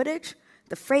kind of footage.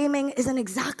 The framing isn't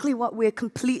exactly what we're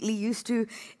completely used to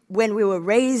when we were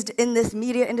raised in this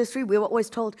media industry. We were always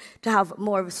told to have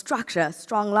more of a structure,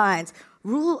 strong lines,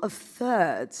 rule of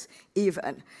thirds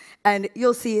even. And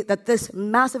you'll see that this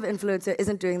massive influencer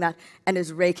isn't doing that and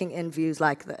is raking in views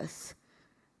like this.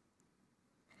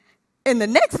 In the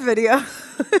next video,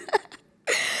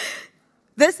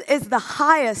 this is the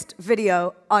highest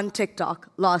video on TikTok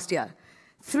last year.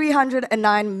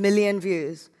 309 million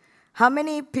views. How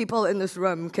many people in this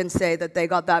room can say that they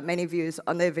got that many views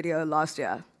on their video last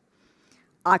year?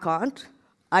 I can't.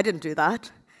 I didn't do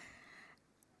that.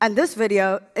 And this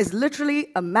video is literally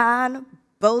a man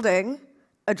building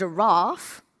a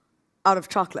giraffe out of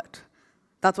chocolate.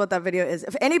 That's what that video is.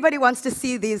 If anybody wants to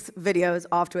see these videos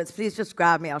afterwards, please just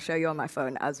grab me. I'll show you on my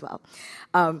phone as well.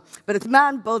 But it's a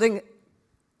man building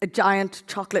a giant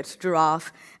chocolate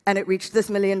giraffe, and it reached this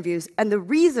million views. And the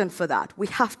reason for that, we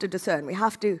have to discern, we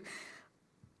have to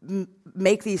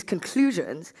make these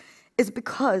conclusions, is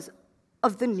because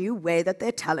of the new way that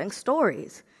they're telling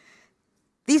stories.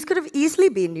 These could have easily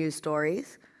been news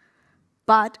stories,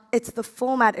 but it's the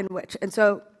format in which. And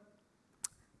so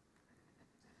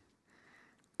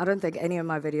I don't think any of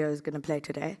my videos is going to play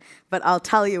today, but I'll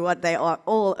tell you what they are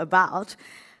all about.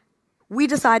 We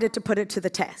decided to put it to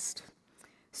the test.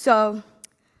 So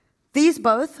these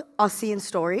both are scene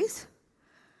stories.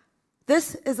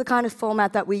 This is the kind of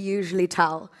format that we usually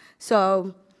tell.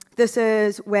 So this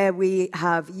is where we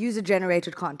have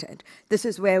user-generated content. This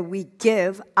is where we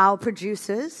give our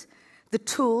producers the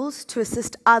tools to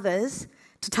assist others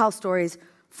to tell stories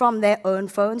from their own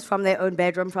phones, from their own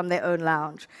bedroom, from their own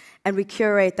lounge. And we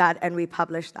curate that and we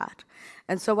publish that.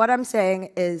 And so what I'm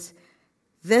saying is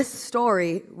this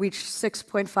story reached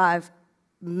 6.5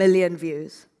 million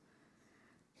views.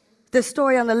 The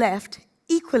story on the left,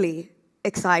 equally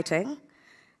exciting.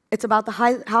 It's about the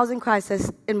housing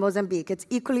crisis in Mozambique. It's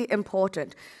equally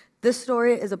important. This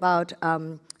story is about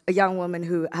a young woman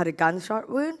who had a gunshot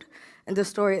wound, and this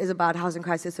story is about housing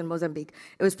crisis in Mozambique.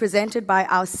 It was presented by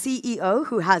our CEO,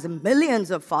 who has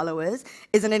millions of followers,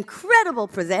 is an incredible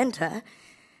presenter,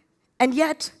 and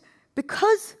yet,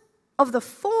 because of the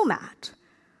format,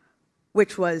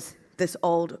 which was this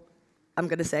old, I'm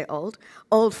going to say old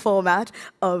format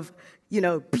of,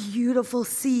 beautiful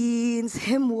scenes,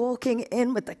 him walking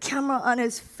in with the camera on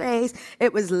his face.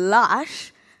 It was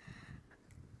lush.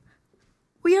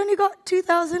 We only got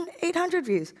 2,800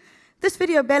 views. This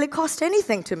video barely cost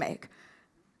anything to make.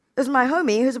 There's my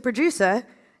homie, who's a producer,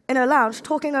 in a lounge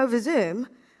talking over Zoom,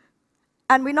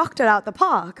 and we knocked it out the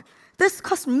park. This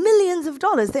cost millions of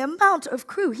dollars, the amount of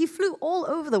crew. He flew all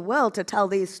over the world to tell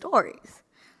these stories.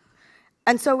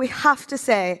 And so we have to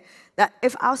say that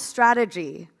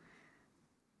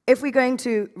if we're going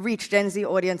to reach Gen Z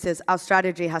audiences, our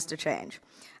strategy has to change.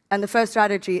 And the first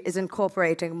strategy is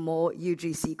incorporating more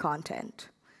UGC content.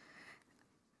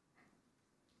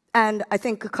 And I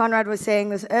think Konrad was saying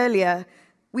this earlier,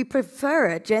 we prefer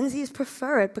it, Gen Zs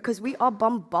prefer it because we are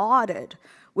bombarded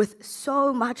with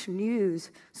so much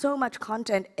news, so much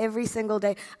content every single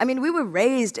day. I mean, we were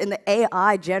raised in the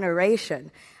AI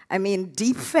generation. I mean,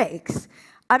 deep fakes.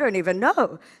 I don't even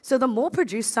know. So the more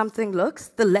produced something looks,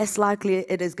 the less likely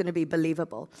it is going to be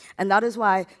believable. And that is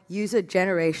why user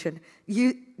generation,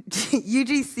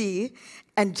 UGC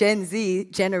and Gen Z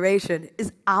generation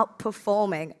is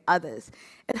outperforming others.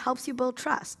 It helps you build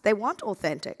trust. They want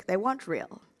authentic. They want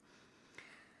real.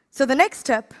 So the next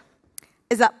tip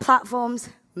is that platforms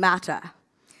matter.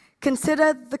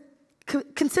 Consider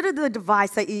the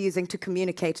device that you're using to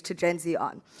communicate to Gen Z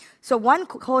on. So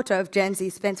 1/4 of Gen Z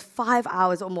spends 5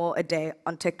 hours or more a day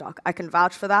on TikTok. I can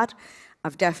vouch for that.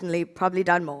 I've probably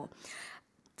done more.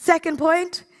 Second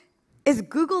point is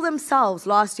Google themselves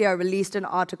last year released an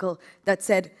article that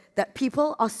said that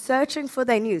people are searching for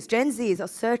their news. Gen Zs are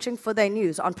searching for their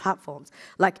news on platforms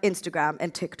like Instagram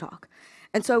and TikTok.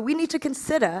 And so we need to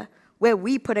consider where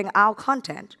we're putting our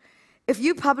content. If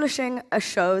you're publishing a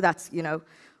show that's,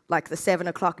 like the 7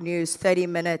 o'clock news, 30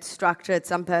 minutes, structured,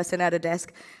 some person at a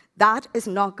desk, that is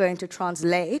not going to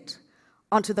translate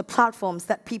onto the platforms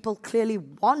that people clearly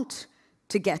want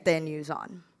to get their news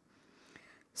on.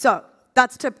 So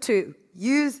that's tip 2.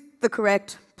 Use the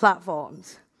correct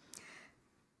platforms.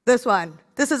 This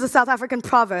is a South African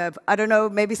proverb. I don't know,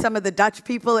 maybe some of the Dutch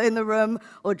people in the room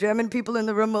or German people in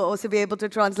the room will also be able to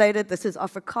translate it. This is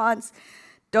Afrikaans.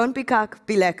 Don't be kak,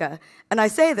 be lekker. And I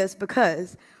say this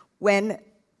because when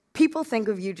people think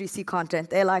of UGC content,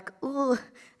 they're like, oh,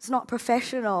 it's not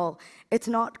professional. It's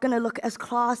not going to look as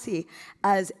classy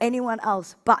as anyone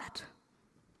else. But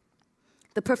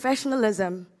the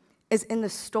professionalism is in the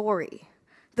story.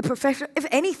 If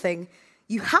anything,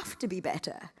 you have to be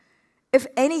better. If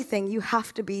anything, you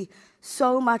have to be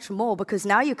so much more because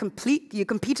now you're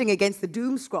competing against the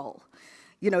doom scroll.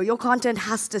 Your content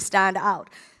has to stand out.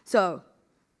 So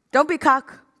don't be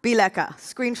kak, be lekker.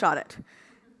 Screenshot it.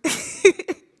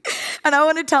 And I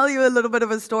want to tell you a little bit of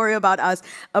a story about us,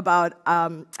 about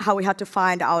how we had to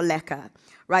find our lekker,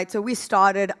 right? So we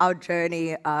started our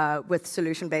journey with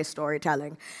solution-based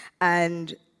storytelling.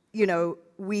 And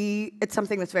it's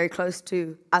something that's very close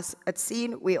to us at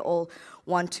Scene. We all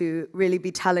want to really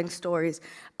be telling stories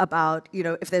about,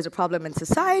 if there's a problem in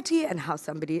society and how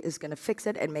somebody is going to fix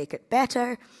it and make it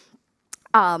better.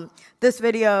 This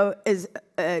video is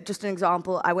just an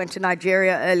example. I went to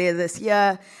Nigeria earlier this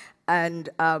year, and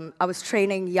I was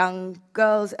training young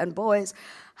girls and boys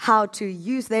how to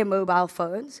use their mobile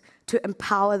phones to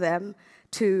empower them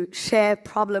to share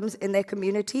problems in their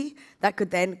community that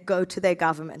could then go to their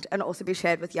government and also be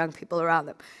shared with young people around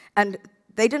them. And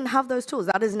they didn't have those tools.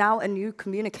 That is now a new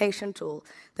communication tool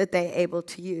that they're able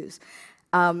to use.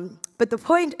 But the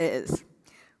point is,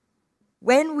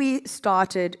 when we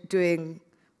started doing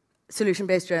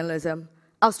solution-based journalism,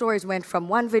 our stories went from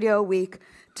 1 video a week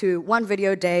to 1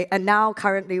 video a day, and now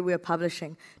currently we're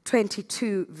publishing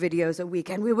 22 videos a week,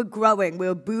 and we were growing, we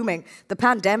were booming. The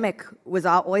pandemic was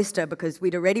our oyster because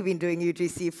we'd already been doing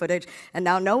UGC footage, and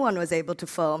now no one was able to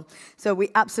film. So we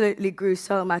absolutely grew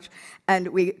so much, and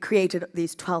we created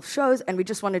these 12 shows, and we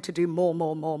just wanted to do more.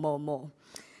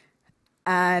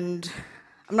 And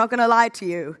I'm not gonna lie to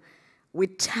you, we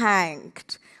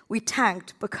tanked. We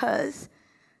tanked because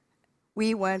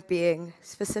we weren't being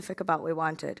specific about what we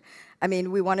wanted. I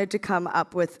mean, we wanted to come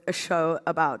up with a show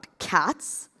about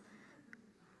cats.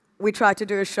 We tried to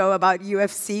do a show about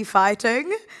UFC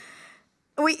fighting.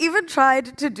 We even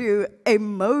tried to do a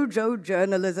mojo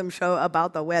journalism show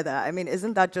about the weather. I mean,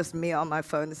 isn't that just me on my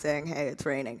phone saying, hey, it's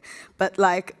raining? But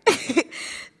like,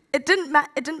 it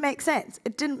didn't make sense.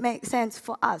 It didn't make sense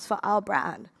for us, for our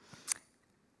brand.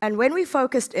 And when we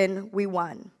focused in, we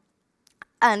won.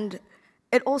 And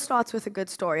it all starts with a good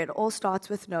story. It all starts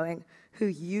with knowing who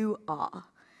you are.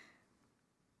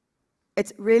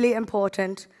 It's really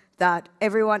important that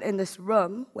everyone in this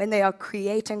room, when they are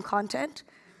creating content,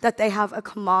 that they have a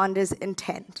commander's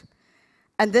intent.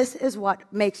 And this is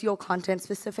what makes your content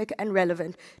specific and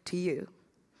relevant to you.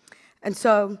 And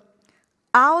so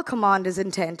our commander's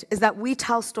intent is that we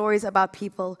tell stories about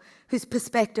people whose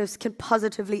perspectives can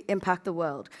positively impact the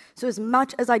world. So as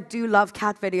much as I do love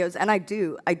cat videos, and I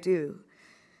do,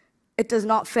 it does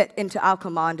not fit into our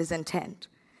commander's intent.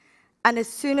 And as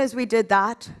soon as we did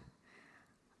that,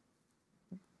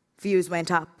 views went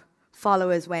up,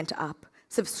 followers went up,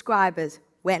 subscribers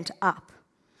went up.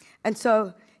 And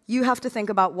so you have to think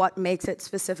about what makes it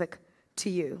specific to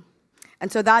you.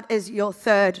 And so that is your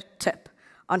third tip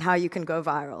on how you can go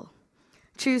viral.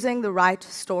 Choosing the right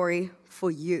story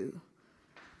for you.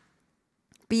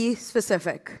 Be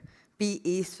specific.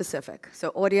 Be specific. So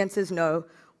audiences know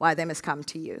why they must come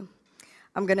to you.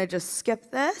 I'm going to just skip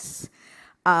this.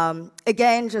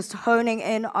 Again, just honing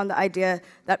in on the idea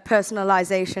that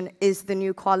personalization is the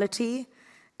new quality.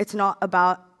 It's not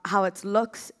about how it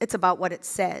looks, it's about what it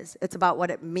says. It's about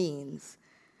what it means.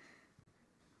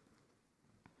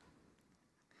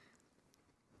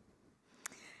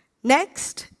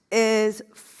 Next is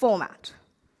format.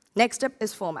 Next up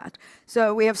is format.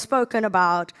 So we have spoken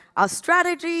about our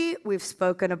strategy, we've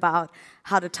spoken about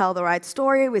how to tell the right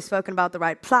story, we've spoken about the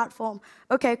right platform.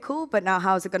 Okay, cool, but now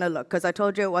how is it going to look? Because I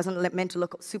told you it wasn't meant to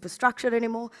look super structured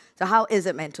anymore, so how is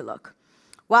it meant to look?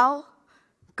 Well,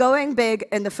 going big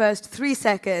in the first 3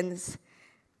 seconds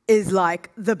is like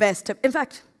the best tip. In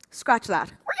fact, scratch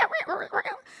that.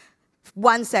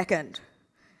 1 second.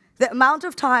 The amount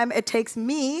of time it takes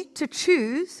me to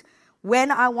choose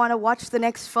when I want to watch the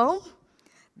next film,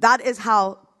 that is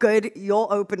how good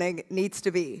your opening needs to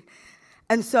be.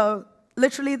 And so,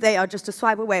 literally, they are just a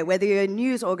swipe away. Whether you're a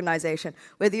news organization,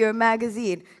 whether you're a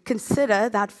magazine, consider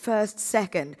that first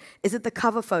second. Is it the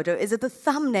cover photo? Is it the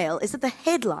thumbnail? Is it the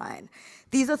headline?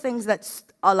 These are things that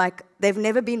are like, they've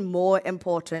never been more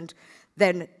important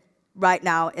than right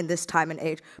now in this time and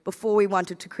age. Before we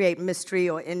wanted to create mystery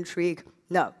or intrigue,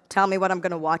 no, tell me what I'm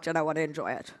going to watch and I want to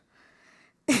enjoy it.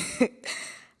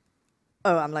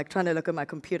 Oh, I'm like trying to look at my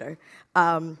computer.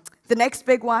 The next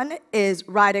big one is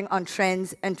writing on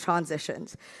trends and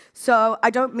transitions. So I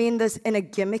don't mean this in a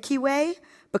gimmicky way,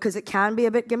 because it can be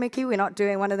a bit gimmicky. We're not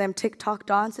doing one of them TikTok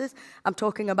dances. I'm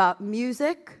talking about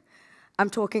music. I'm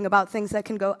talking about things that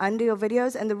can go under your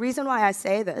videos. And the reason why I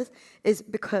say this is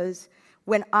because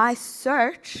when I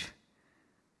search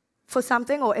for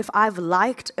something, or if I've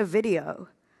liked a video,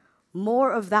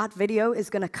 more of that video is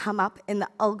going to come up in the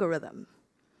algorithm.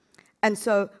 And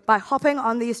so by hopping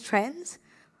on these trends,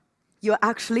 you're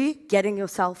actually getting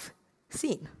yourself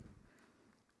seen.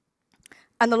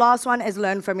 And the last one is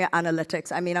learn from your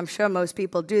analytics. I mean, I'm sure most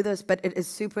people do this, but it is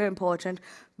super important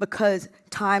because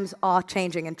times are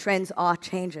changing and trends are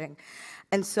changing.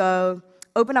 And so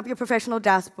open up your professional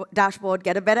dashboard,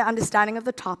 get a better understanding of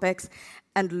the topics,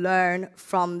 and learn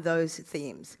from those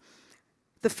themes.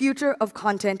 The future of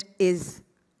content is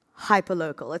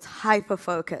hyperlocal. It's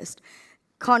hyper-focused.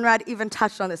 Konrad even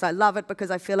touched on this. I love it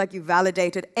because I feel like you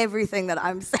validated everything that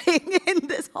I'm saying in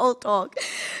this whole talk.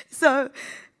 So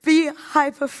be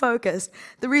hyper-focused.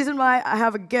 The reason why I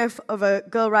have a GIF of a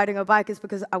girl riding a bike is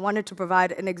because I wanted to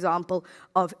provide an example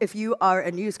of if you are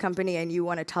a news company and you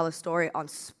want to tell a story on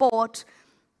sport,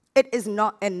 it is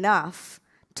not enough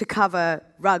to cover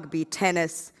rugby,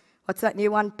 tennis, what's that new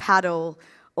one? Paddle,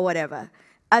 or whatever.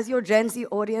 As your Gen Z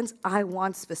audience, I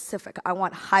want specific. I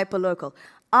want hyperlocal.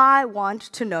 I want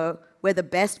to know where the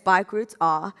best bike routes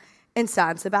are in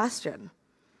San Sebastian.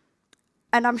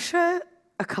 And I'm sure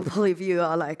a couple of you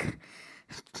are like,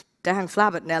 dang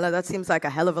flabbit, Nella, that seems like a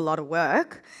hell of a lot of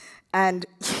work. And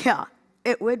yeah,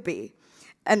 it would be.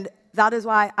 And that is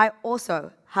why I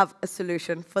also have a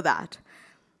solution for that,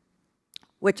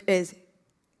 which is,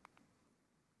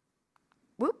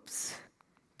 whoops,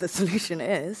 the solution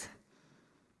is,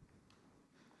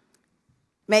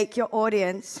 make your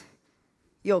audience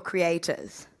your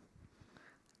creators.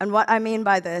 And what I mean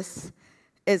by this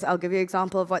is, I'll give you an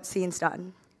example of what Scene's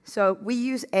done. So we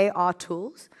use AR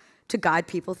tools to guide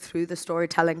people through the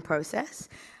storytelling process.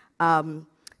 I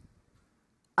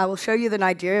will show you the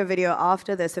Nigeria video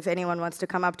after this, if anyone wants to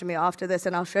come up to me after this,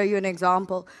 and I'll show you an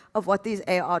example of what these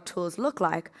AR tools look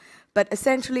like. But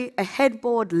essentially, a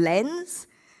headboard lens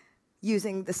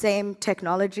using the same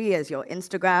technology as your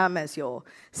Instagram, as your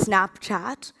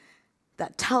Snapchat,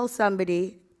 that tells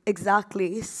somebody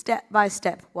exactly, step by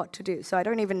step, what to do. So I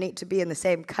don't even need to be in the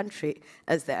same country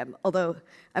as them, although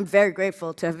I'm very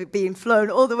grateful to have been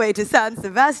flown all the way to San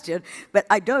Sebastian, but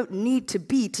I don't need to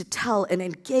be to tell an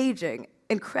engaging,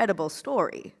 incredible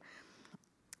story.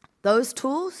 Those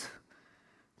tools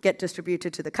get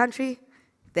distributed to the country,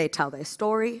 they tell their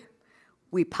story,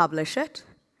 we publish it,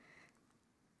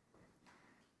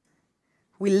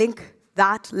 we link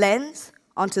that lens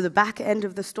onto the back end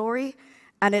of the story,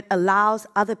 and it allows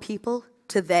other people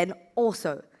to then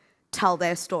also tell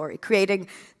their story, creating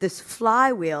this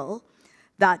flywheel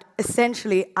that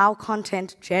essentially our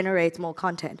content generates more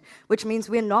content, which means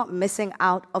we're not missing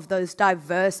out of those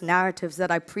diverse narratives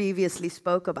that I previously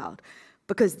spoke about,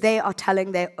 because they are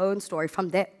telling their own story from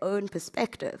their own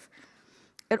perspective.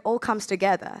 It all comes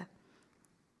together.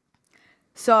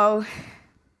 So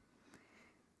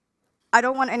I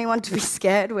don't want anyone to be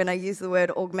scared when I use the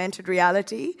word augmented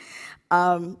reality.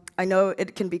 I know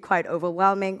it can be quite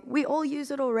overwhelming. We all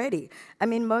use it already. I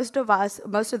mean, most of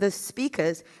the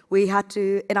speakers,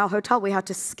 in our hotel, we had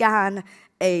to scan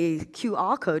a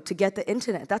QR code to get the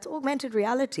internet. That's augmented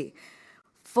reality.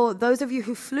 For those of you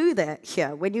who flew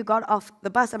here, when you got off the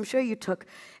bus, I'm sure you took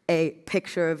a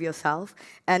picture of yourself,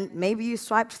 and maybe you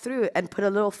swiped through and put a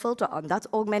little filter on. That's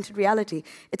augmented reality.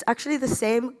 It's actually the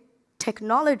same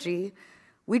technology,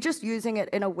 we're just using it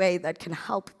in a way that can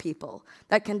help people,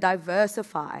 that can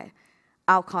diversify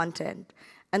our content,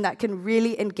 and that can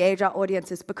really engage our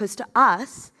audiences, because to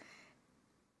us,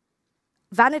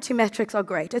 vanity metrics are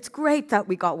great. It's great that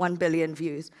we got 1 billion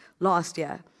views last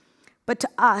year. But to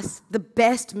us, the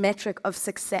best metric of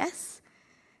success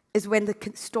is when the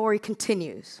story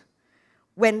continues.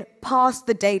 When past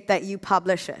the date that you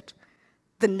publish it,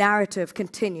 the narrative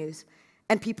continues,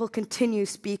 and people continue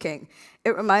speaking.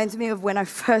 It reminds me of when I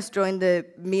first joined the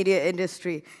media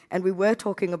industry, and we were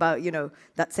talking about,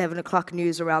 that 7 o'clock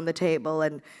news around the table,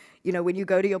 and, when you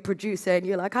go to your producer and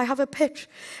you're like, I have a pitch,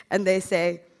 and they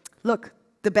say, look,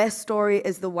 the best story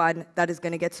is the one that is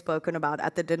going to get spoken about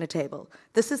at the dinner table.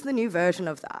 This is the new version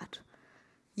of that.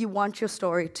 You want your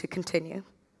story to continue.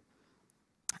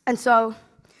 And so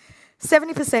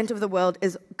 70% of the world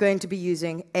is going to be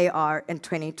using AR in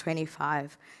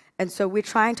 2025. And so we're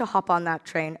trying to hop on that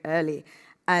train early.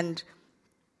 And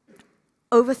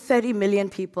over 30 million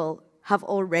people have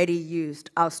already used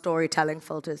our storytelling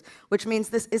filters, which means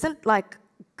this isn't like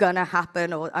gonna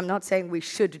happen, or I'm not saying we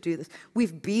should do this.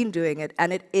 We've been doing it,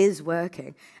 and it is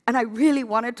working. And I really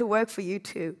want it to work for you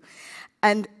too.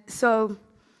 And so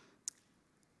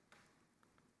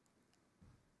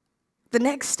the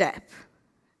next step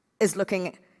is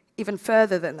looking even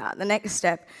further than that. The next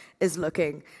step is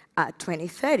looking at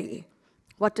 2030.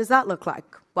 What does that look like?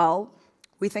 Well,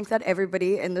 we think that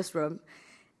everybody in this room,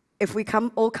 if we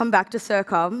all come back to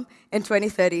CIRCOM in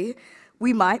 2030,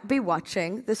 we might be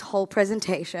watching this whole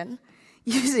presentation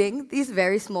using these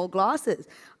very small glasses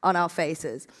on our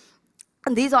faces.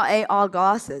 And these are AR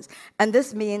glasses. And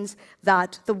this means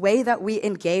that the way that we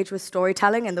engage with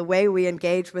storytelling and the way we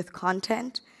engage with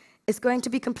content is going to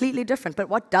be completely different. But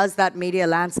what does that media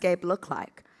landscape look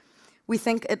like? We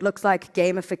think it looks like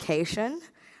gamification.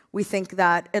 We think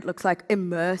that it looks like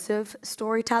immersive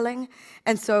storytelling.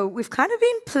 And so we've kind of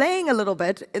been playing a little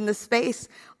bit in the space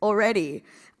already.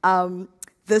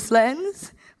 This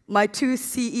lens, my two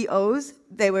CEOs,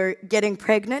 they were getting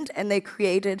pregnant, and they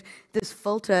created this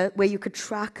filter where you could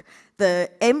track the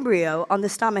embryo on the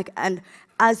stomach. And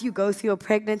as you go through your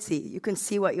pregnancy, you can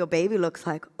see what your baby looks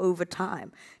like over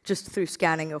time, just through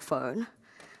scanning your phone.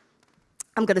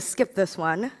 I'm going to skip this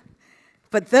one.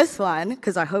 But this one,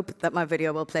 because I hope that my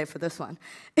video will play for this one,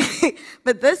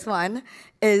 but this one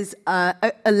is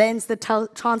a lens that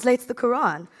translates the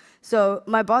Quran. So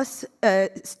my boss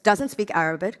doesn't speak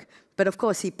Arabic, but of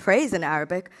course he prays in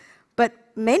Arabic. But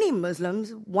many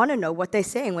Muslims want to know what they're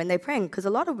saying when they're praying, because a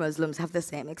lot of Muslims have the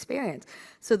same experience.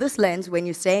 So this lens, when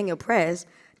you're saying your prayers,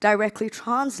 directly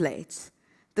translates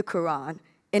the Quran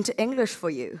into English for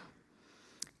you.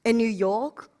 In New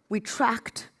York, we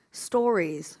tracked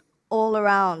stories all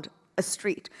around a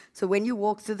street. So when you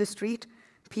walk through the street,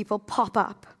 people pop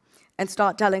up and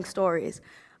start telling stories.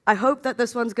 I hope that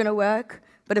this one's going to work,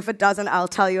 but if it doesn't, I'll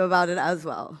tell you about it as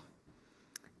well.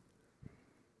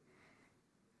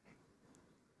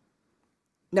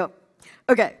 No.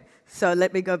 Okay, so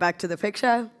let me go back to the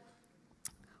picture.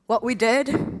 What we did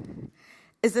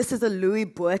is this is a Louis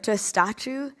Botha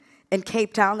statue in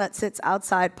Cape Town that sits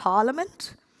outside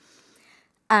Parliament.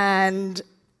 And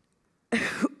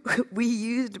we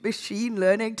used machine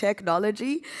learning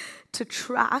technology to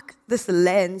track this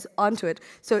lens onto it.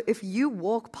 So if you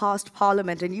walk past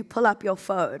Parliament and you pull up your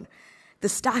phone, the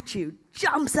statue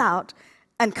jumps out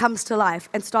and comes to life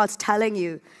and starts telling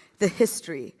you the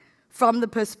history from the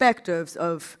perspectives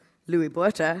of Louis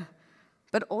Botha,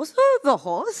 but also the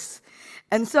horse.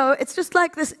 And so it's just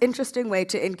like this interesting way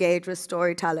to engage with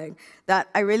storytelling that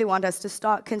I really want us to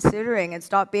start considering and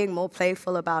start being more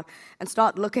playful about and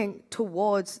start looking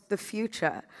towards the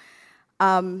future.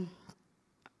 Oh,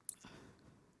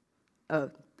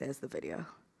 there's the video.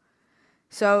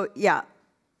 So yeah,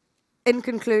 in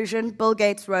conclusion, Bill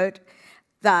Gates wrote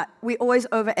that we always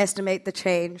overestimate the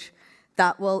change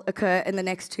that will occur in the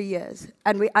next 2 years,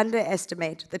 and we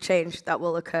underestimate the change that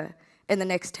will occur in the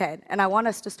next 10. And I want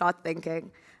us to start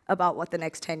thinking about what the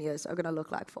next 10 years are going to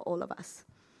look like for all of us.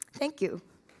 Thank you.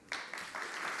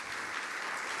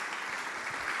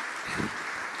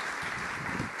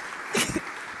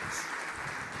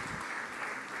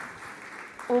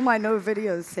 All my no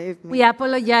videos saved me. We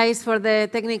apologize for the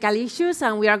technical issues,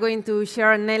 and we are going to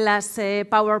share Nella's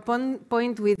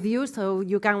PowerPoint with you so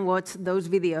you can watch those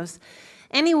videos.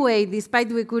 Anyway, despite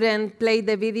we couldn't play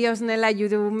the videos, Nella, you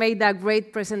made a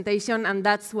great presentation, and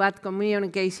that's what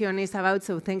communication is about,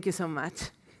 so thank you so much.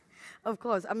 Of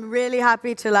course. I'm really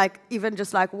happy to even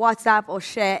just WhatsApp or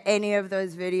share any of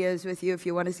those videos with you if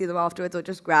you want to see them afterwards, or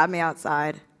just grab me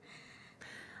outside.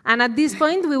 And at this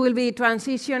point, we will be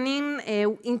transitioning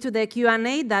into the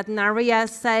Q&A that Naria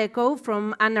Saeko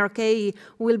from NRK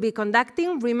will be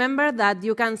conducting. Remember that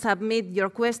you can submit your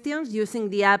questions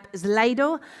using the app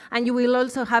Slido, and you will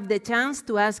also have the chance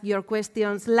to ask your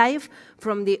questions live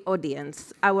from the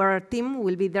audience. Our team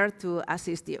will be there to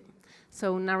assist you.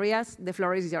 So, Narias, the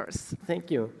floor is yours. Thank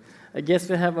you. I guess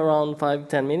we have around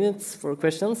 5-10 minutes for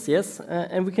questions, yes.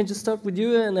 And we can just start with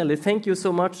you, Nelly. Thank you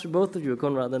so much, both of you,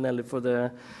 Konrad and Nelly, for the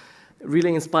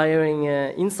really inspiring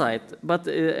insight. But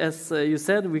as you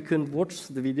said, we couldn't watch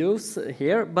the videos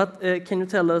here. But can you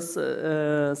tell us,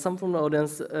 some from the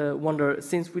audience wonder,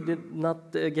 since we did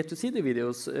not get to see the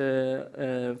videos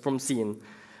from Scene,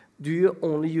 do you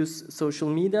only use social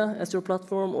media as your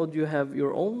platform, or do you have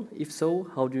your own? If so,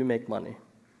 how do you make money?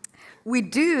 We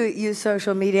do use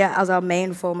social media as our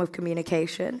main form of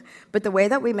communication, but the way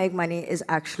that we make money is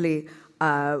actually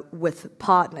with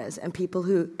partners and people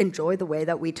who enjoy the way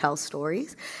that we tell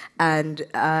stories. And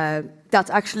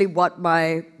that's actually what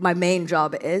my main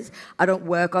job is. I don't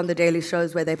work on the daily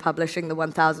shows where they're publishing the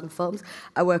 1,000 films.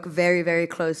 I work very, very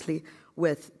closely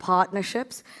with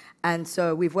partnerships. And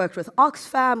so we've worked with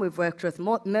Oxfam, we've worked with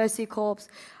Mercy Corps,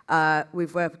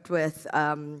 we've worked with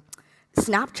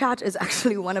Snapchat is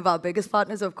actually one of our biggest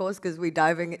partners, of course, because we're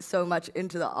diving so much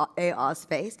into the AR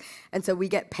space. And so we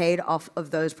get paid off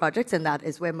of those projects, and that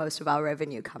is where most of our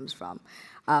revenue comes from.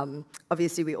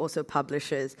 Obviously, we also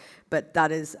publishers, but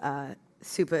that is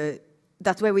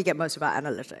that's where we get most of our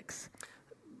analytics.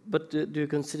 But do you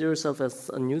consider yourself as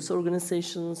a news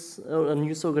organization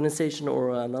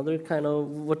or another kind of,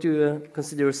 what do you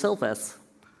consider yourself as?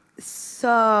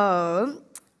 So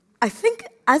I think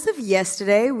as of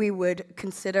yesterday, we would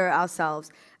consider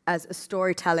ourselves as a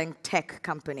storytelling tech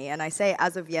company. And I say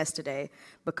as of yesterday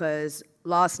because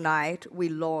last night we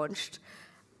launched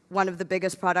one of the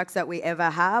biggest products that we ever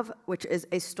have, which is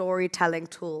a storytelling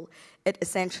tool. It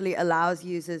essentially allows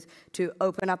users to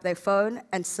open up their phone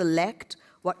and select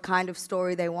what kind of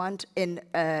story they want in,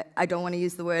 I don't want to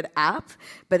use the word app,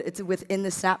 but it's within the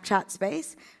Snapchat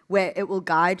space, where it will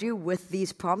guide you with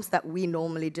these prompts that we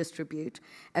normally distribute.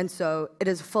 And so it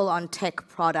is a full-on tech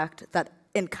product that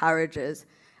encourages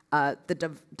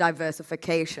the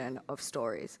diversification of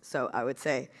stories. So I would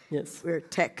say we're a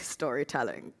tech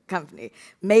storytelling company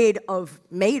made of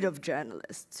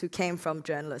journalists who came from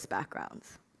journalist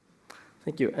backgrounds.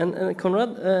 Thank you. And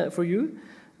Konrad, for you,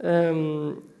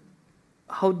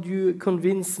 how do you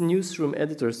convince newsroom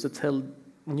editors to tell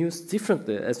news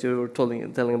differently, as you were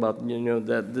telling about,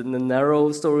 the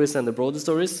narrow stories and the broader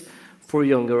stories for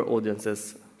younger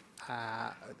audiences?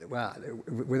 Well,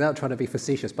 without trying to be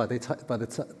facetious, by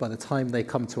the time they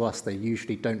come to us, they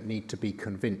usually don't need to be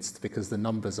convinced because the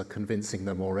numbers are convincing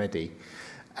them already.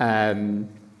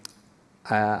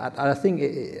 I think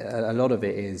a lot of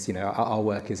it is, our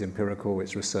work is empirical,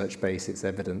 it's research-based, it's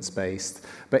evidence-based,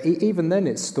 but even then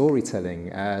it's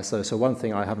storytelling. So one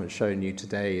thing I haven't shown you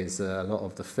today is a lot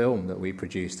of the film that we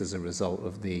produced as a result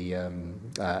of the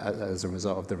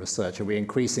research, and we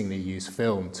increasingly use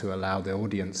film to allow the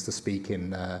audience to speak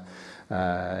in their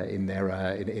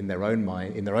own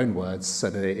mind, in their own words, so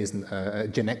that it isn't a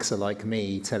Gen Xer like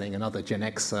me telling another Gen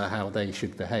Xer how they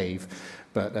should behave,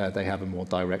 but they have a more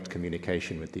direct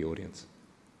communication with the audience.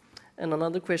 And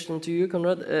another question to you,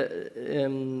 Konrad.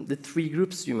 The three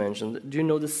groups you mentioned, do you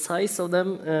know the size of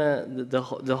them? The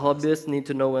hobbyists need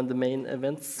to know when the main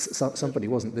events? Somebody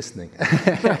wasn't listening.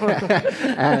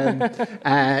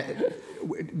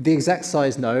 The exact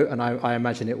size, no, and I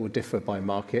imagine it will differ by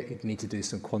market. You need to do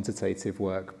some quantitative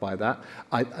work by that.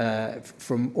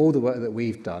 From all the work that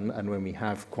we've done, and when we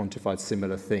have quantified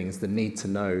similar things, the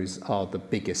need-to-knows are the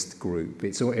biggest group.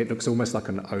 It looks almost like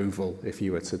an oval, if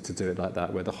you were to do it like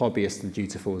that, where the hobbyists and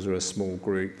dutifuls are a small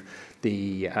group.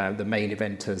 The main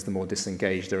eventers, the more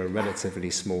disengaged, are a relatively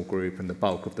small group, and the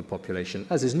bulk of the population,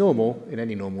 as is normal in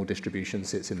any normal distribution,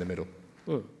 sits in the middle.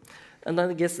 Mm. And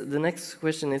I guess the next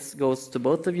question goes to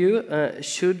both of you.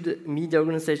 Should media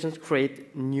organizations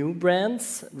create new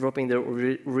brands, dropping their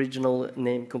original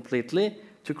name completely,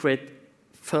 to create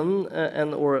fun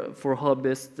or for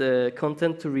hobbyist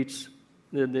content to reach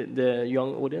the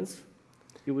young audience,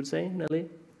 you would say, Nelly?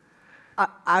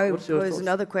 I would pose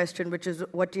another question, which is,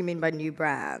 what do you mean by new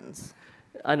brands?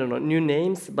 I don't know, new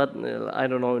names, but I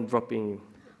don't know, dropping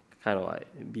kind of like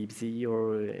BBC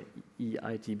or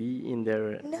EITB in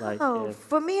there. No,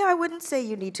 for me, I wouldn't say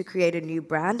you need to create a new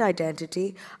brand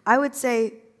identity. I would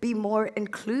say be more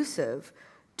inclusive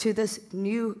to this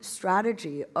new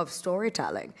strategy of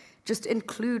storytelling. Just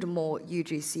include more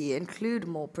UGC, include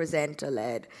more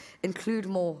presenter-led, include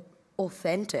more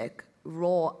authentic,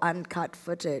 raw, uncut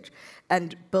footage,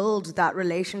 and build that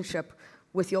relationship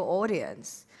with your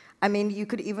audience. I mean, you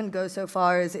could even go so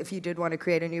far as, if you did want to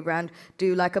create a new brand,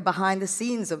 do like a behind the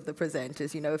scenes of the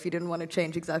presenters, if you didn't want to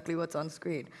change exactly what's on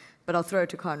screen. But I'll throw it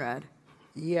to Konrad.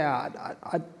 Yeah,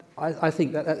 I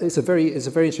think that it's a very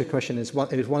interesting question. It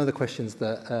is one of the questions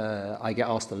that I get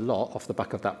asked a lot off the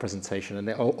back of that presentation, and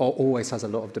it always has a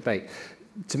lot of debate.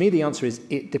 To me, the answer is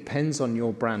it depends on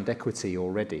your brand equity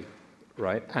already.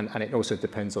 Right, and it also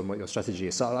depends on what your strategy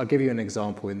is. So I'll give you an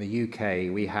example. In the UK,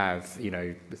 we have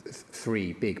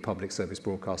 3 big public service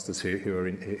broadcasters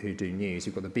who do news.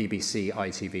 You've got the BBC,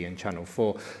 ITV, and Channel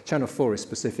 4. Channel 4 is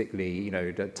specifically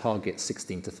that targets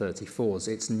 16 to 34s.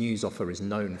 Its news offer is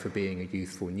known for being a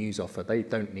youthful news offer. They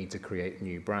don't need to create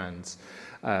new brands,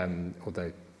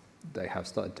 although they have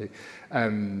started to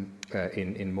in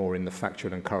the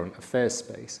factual and current affairs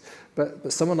space.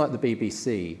 But someone like the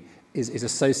BBC is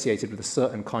associated with a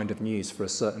certain kind of news for a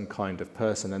certain kind of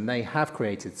person, and they have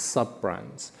created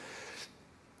sub-brands.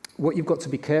 What you've got to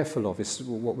be careful of is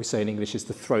what we say in English is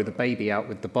to throw the baby out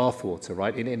with the bathwater,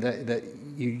 right? In that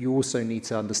you also need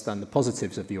to understand the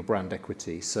positives of your brand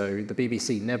equity. So the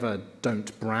BBC never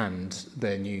don't brand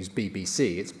their news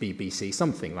BBC. It's BBC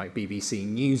something, like BBC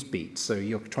Newsbeat. So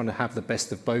you're trying to have the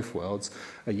best of both worlds,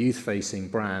 a youth-facing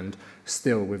brand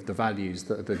still with the values,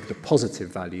 the positive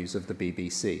values of the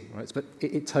BBC, right? But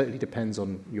it totally depends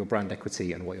on your brand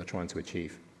equity and what you're trying to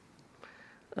achieve.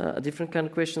 A different kind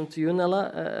of question to you,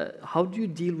 Nella. How do you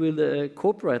deal with the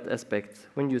corporate aspect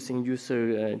when using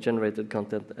user-generated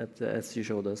content, as you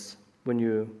showed us?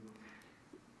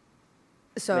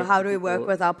 So how do we work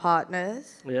with our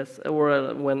partners? Yes,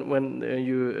 or when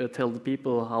you tell the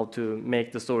people how to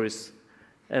make the stories,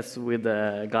 as with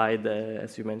a guide,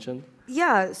 as you mentioned?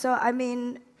 Yeah, so I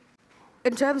mean,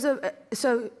 in terms of,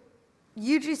 so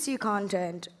UGC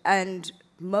content and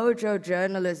Mojo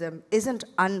journalism isn't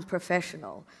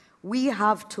unprofessional. We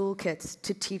have toolkits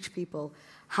to teach people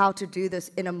how to do this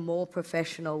in a more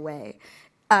professional way.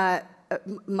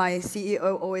 My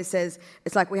CEO always says,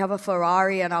 it's like we have a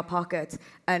Ferrari in our pockets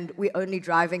and we're only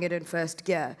driving it in first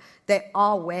gear. There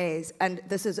are ways, and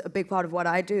this is a big part of what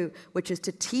I do, which is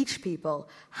to teach people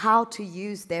how to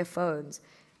use their phones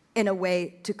in a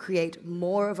way to create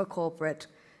more of a corporate,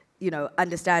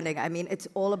 understanding. I mean, it's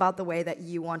all about the way that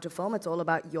you want to film. It's all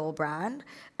about your brand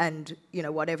and,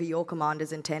 whatever your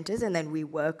commander's intent is, and then we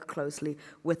work closely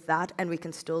with that, and we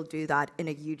can still do that in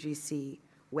a UGC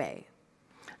way.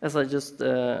 As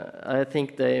I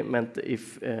think they meant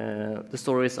if the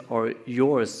stories are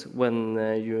yours when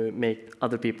you make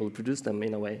other people produce them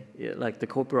in a way, like the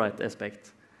copyright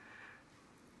aspect.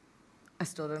 I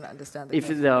still don't understand the If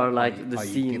question. they are like the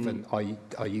scene...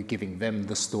 Are you giving them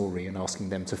the story and asking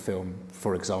them to film,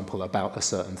 for example, about a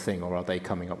certain thing, or are they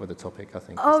coming up with a topic, I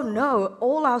think? Oh, no.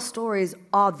 All our stories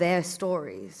are their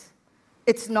stories.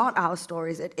 It's not our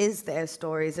stories, it is their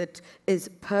stories. It is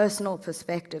personal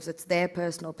perspectives. It's their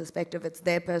personal perspective. It's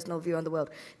their personal view on the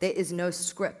world. There is no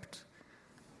script.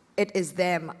 It is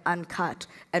them uncut,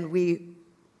 and we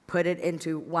put it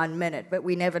into 1 minute, but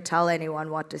we never tell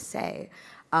anyone what to say.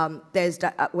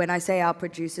 When I say our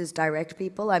producers direct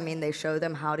people, I mean they show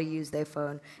them how to use their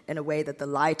phone in a way that the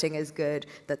lighting is good,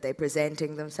 that they're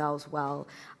presenting themselves well,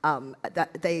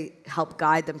 that they help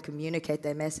guide them, communicate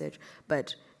their message,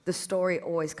 but the story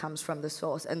always comes from the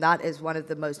source, and that is one of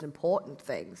the most important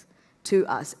things to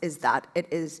us, is that it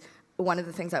is, one of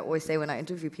the things I always say when I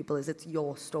interview people is it's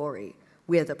your story,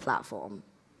 we're the platform.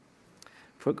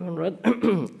 For Konrad,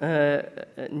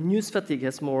 news fatigue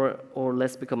has more or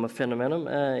less become a phenomenon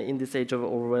in this age of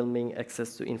overwhelming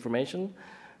access to information.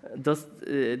 Does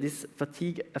this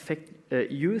fatigue affect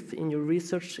youth in your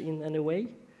research in any way?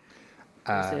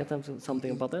 Can you say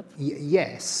something about that?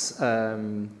 Yes.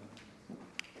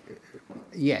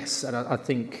 Yes, and I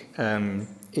think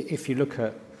if you look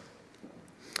at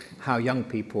how young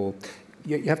people,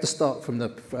 you have to start from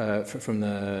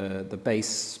the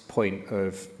base point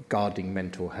of guarding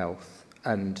mental health,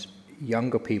 and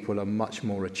younger people are much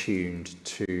more attuned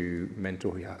to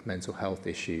mental health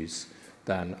issues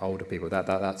than older people.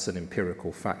 That's an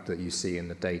empirical fact that you see in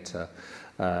the data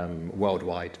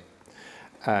worldwide,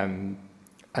 and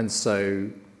so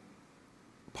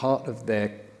part of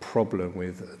their problem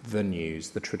with the news,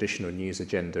 the traditional news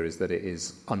agenda, is that it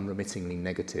is unremittingly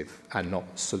negative and not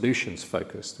solutions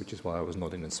focused, which is why I was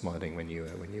nodding and smiling when you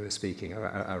were speaking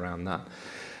around that.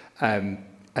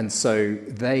 And so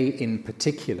they, in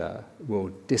particular,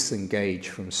 will disengage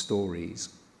from stories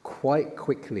quite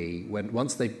quickly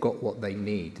once they've got what they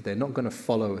need. They're not going to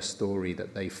follow a story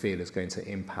that they feel is going to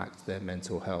impact their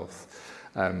mental health.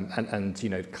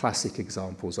 And classic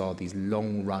examples are these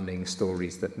long-running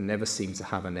stories that never seem to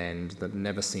have an end, that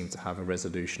never seem to have a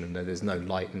resolution, and there's no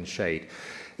light and shade.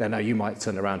 Now you might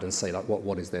turn around and say, like,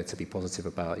 what is there to be positive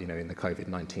about, in the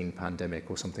COVID-19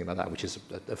 pandemic or something like that, which is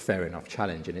a fair enough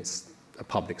challenge, and it's a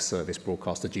public service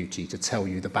broadcaster duty to tell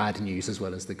you the bad news as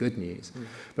well as the good news.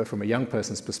 But from a young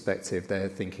person's perspective, they're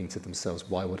thinking to themselves,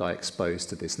 why would I expose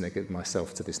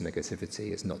myself to this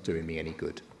negativity? It's not doing me any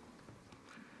good.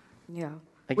 Yeah.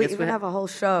 We even have a whole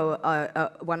show,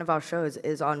 one of our shows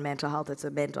is on mental health. It's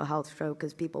a mental health show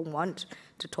because people want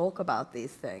to talk about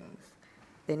these things.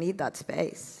 They need that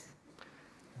space.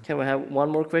 Can we have one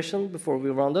more question before we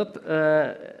round up?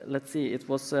 Let's see, it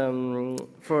was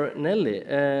for Nelly.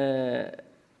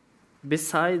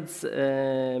 Besides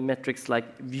metrics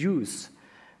like views,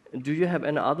 do you have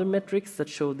any other metrics that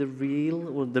show the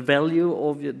real or the value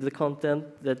of the content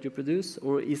that you produce,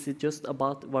 or is it just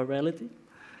about virality?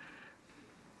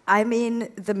 I mean,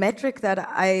 the metric that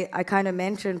I kind of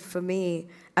mentioned for me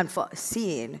and for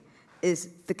Scene is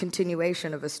the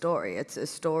continuation of a story. It's a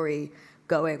story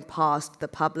going past the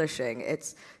publishing.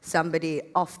 It's somebody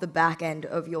off the back end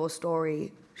of your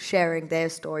story sharing their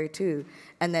story too,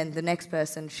 and then the next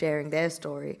person sharing their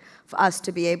story. For us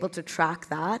to be able to track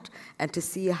that and to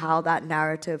see how that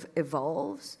narrative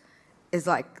evolves is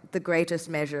like the greatest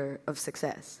measure of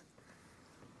success.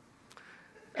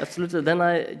 Absolutely. Then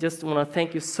I just want to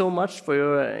thank you so much for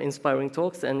your inspiring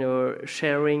talks and your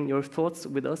sharing your thoughts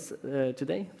with us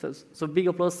today. So big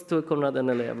applause to Konrad and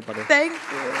Nella, everybody. Thank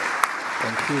you.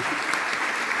 Thank you.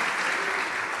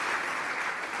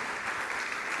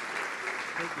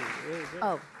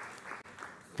 Oh.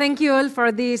 Thank you all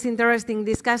for this interesting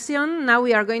discussion. Now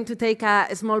we are going to take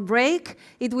a small break.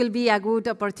 It will be a good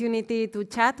opportunity to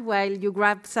chat while you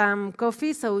grab some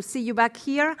coffee. So see you back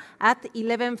here at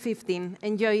 11:15.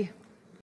 Enjoy.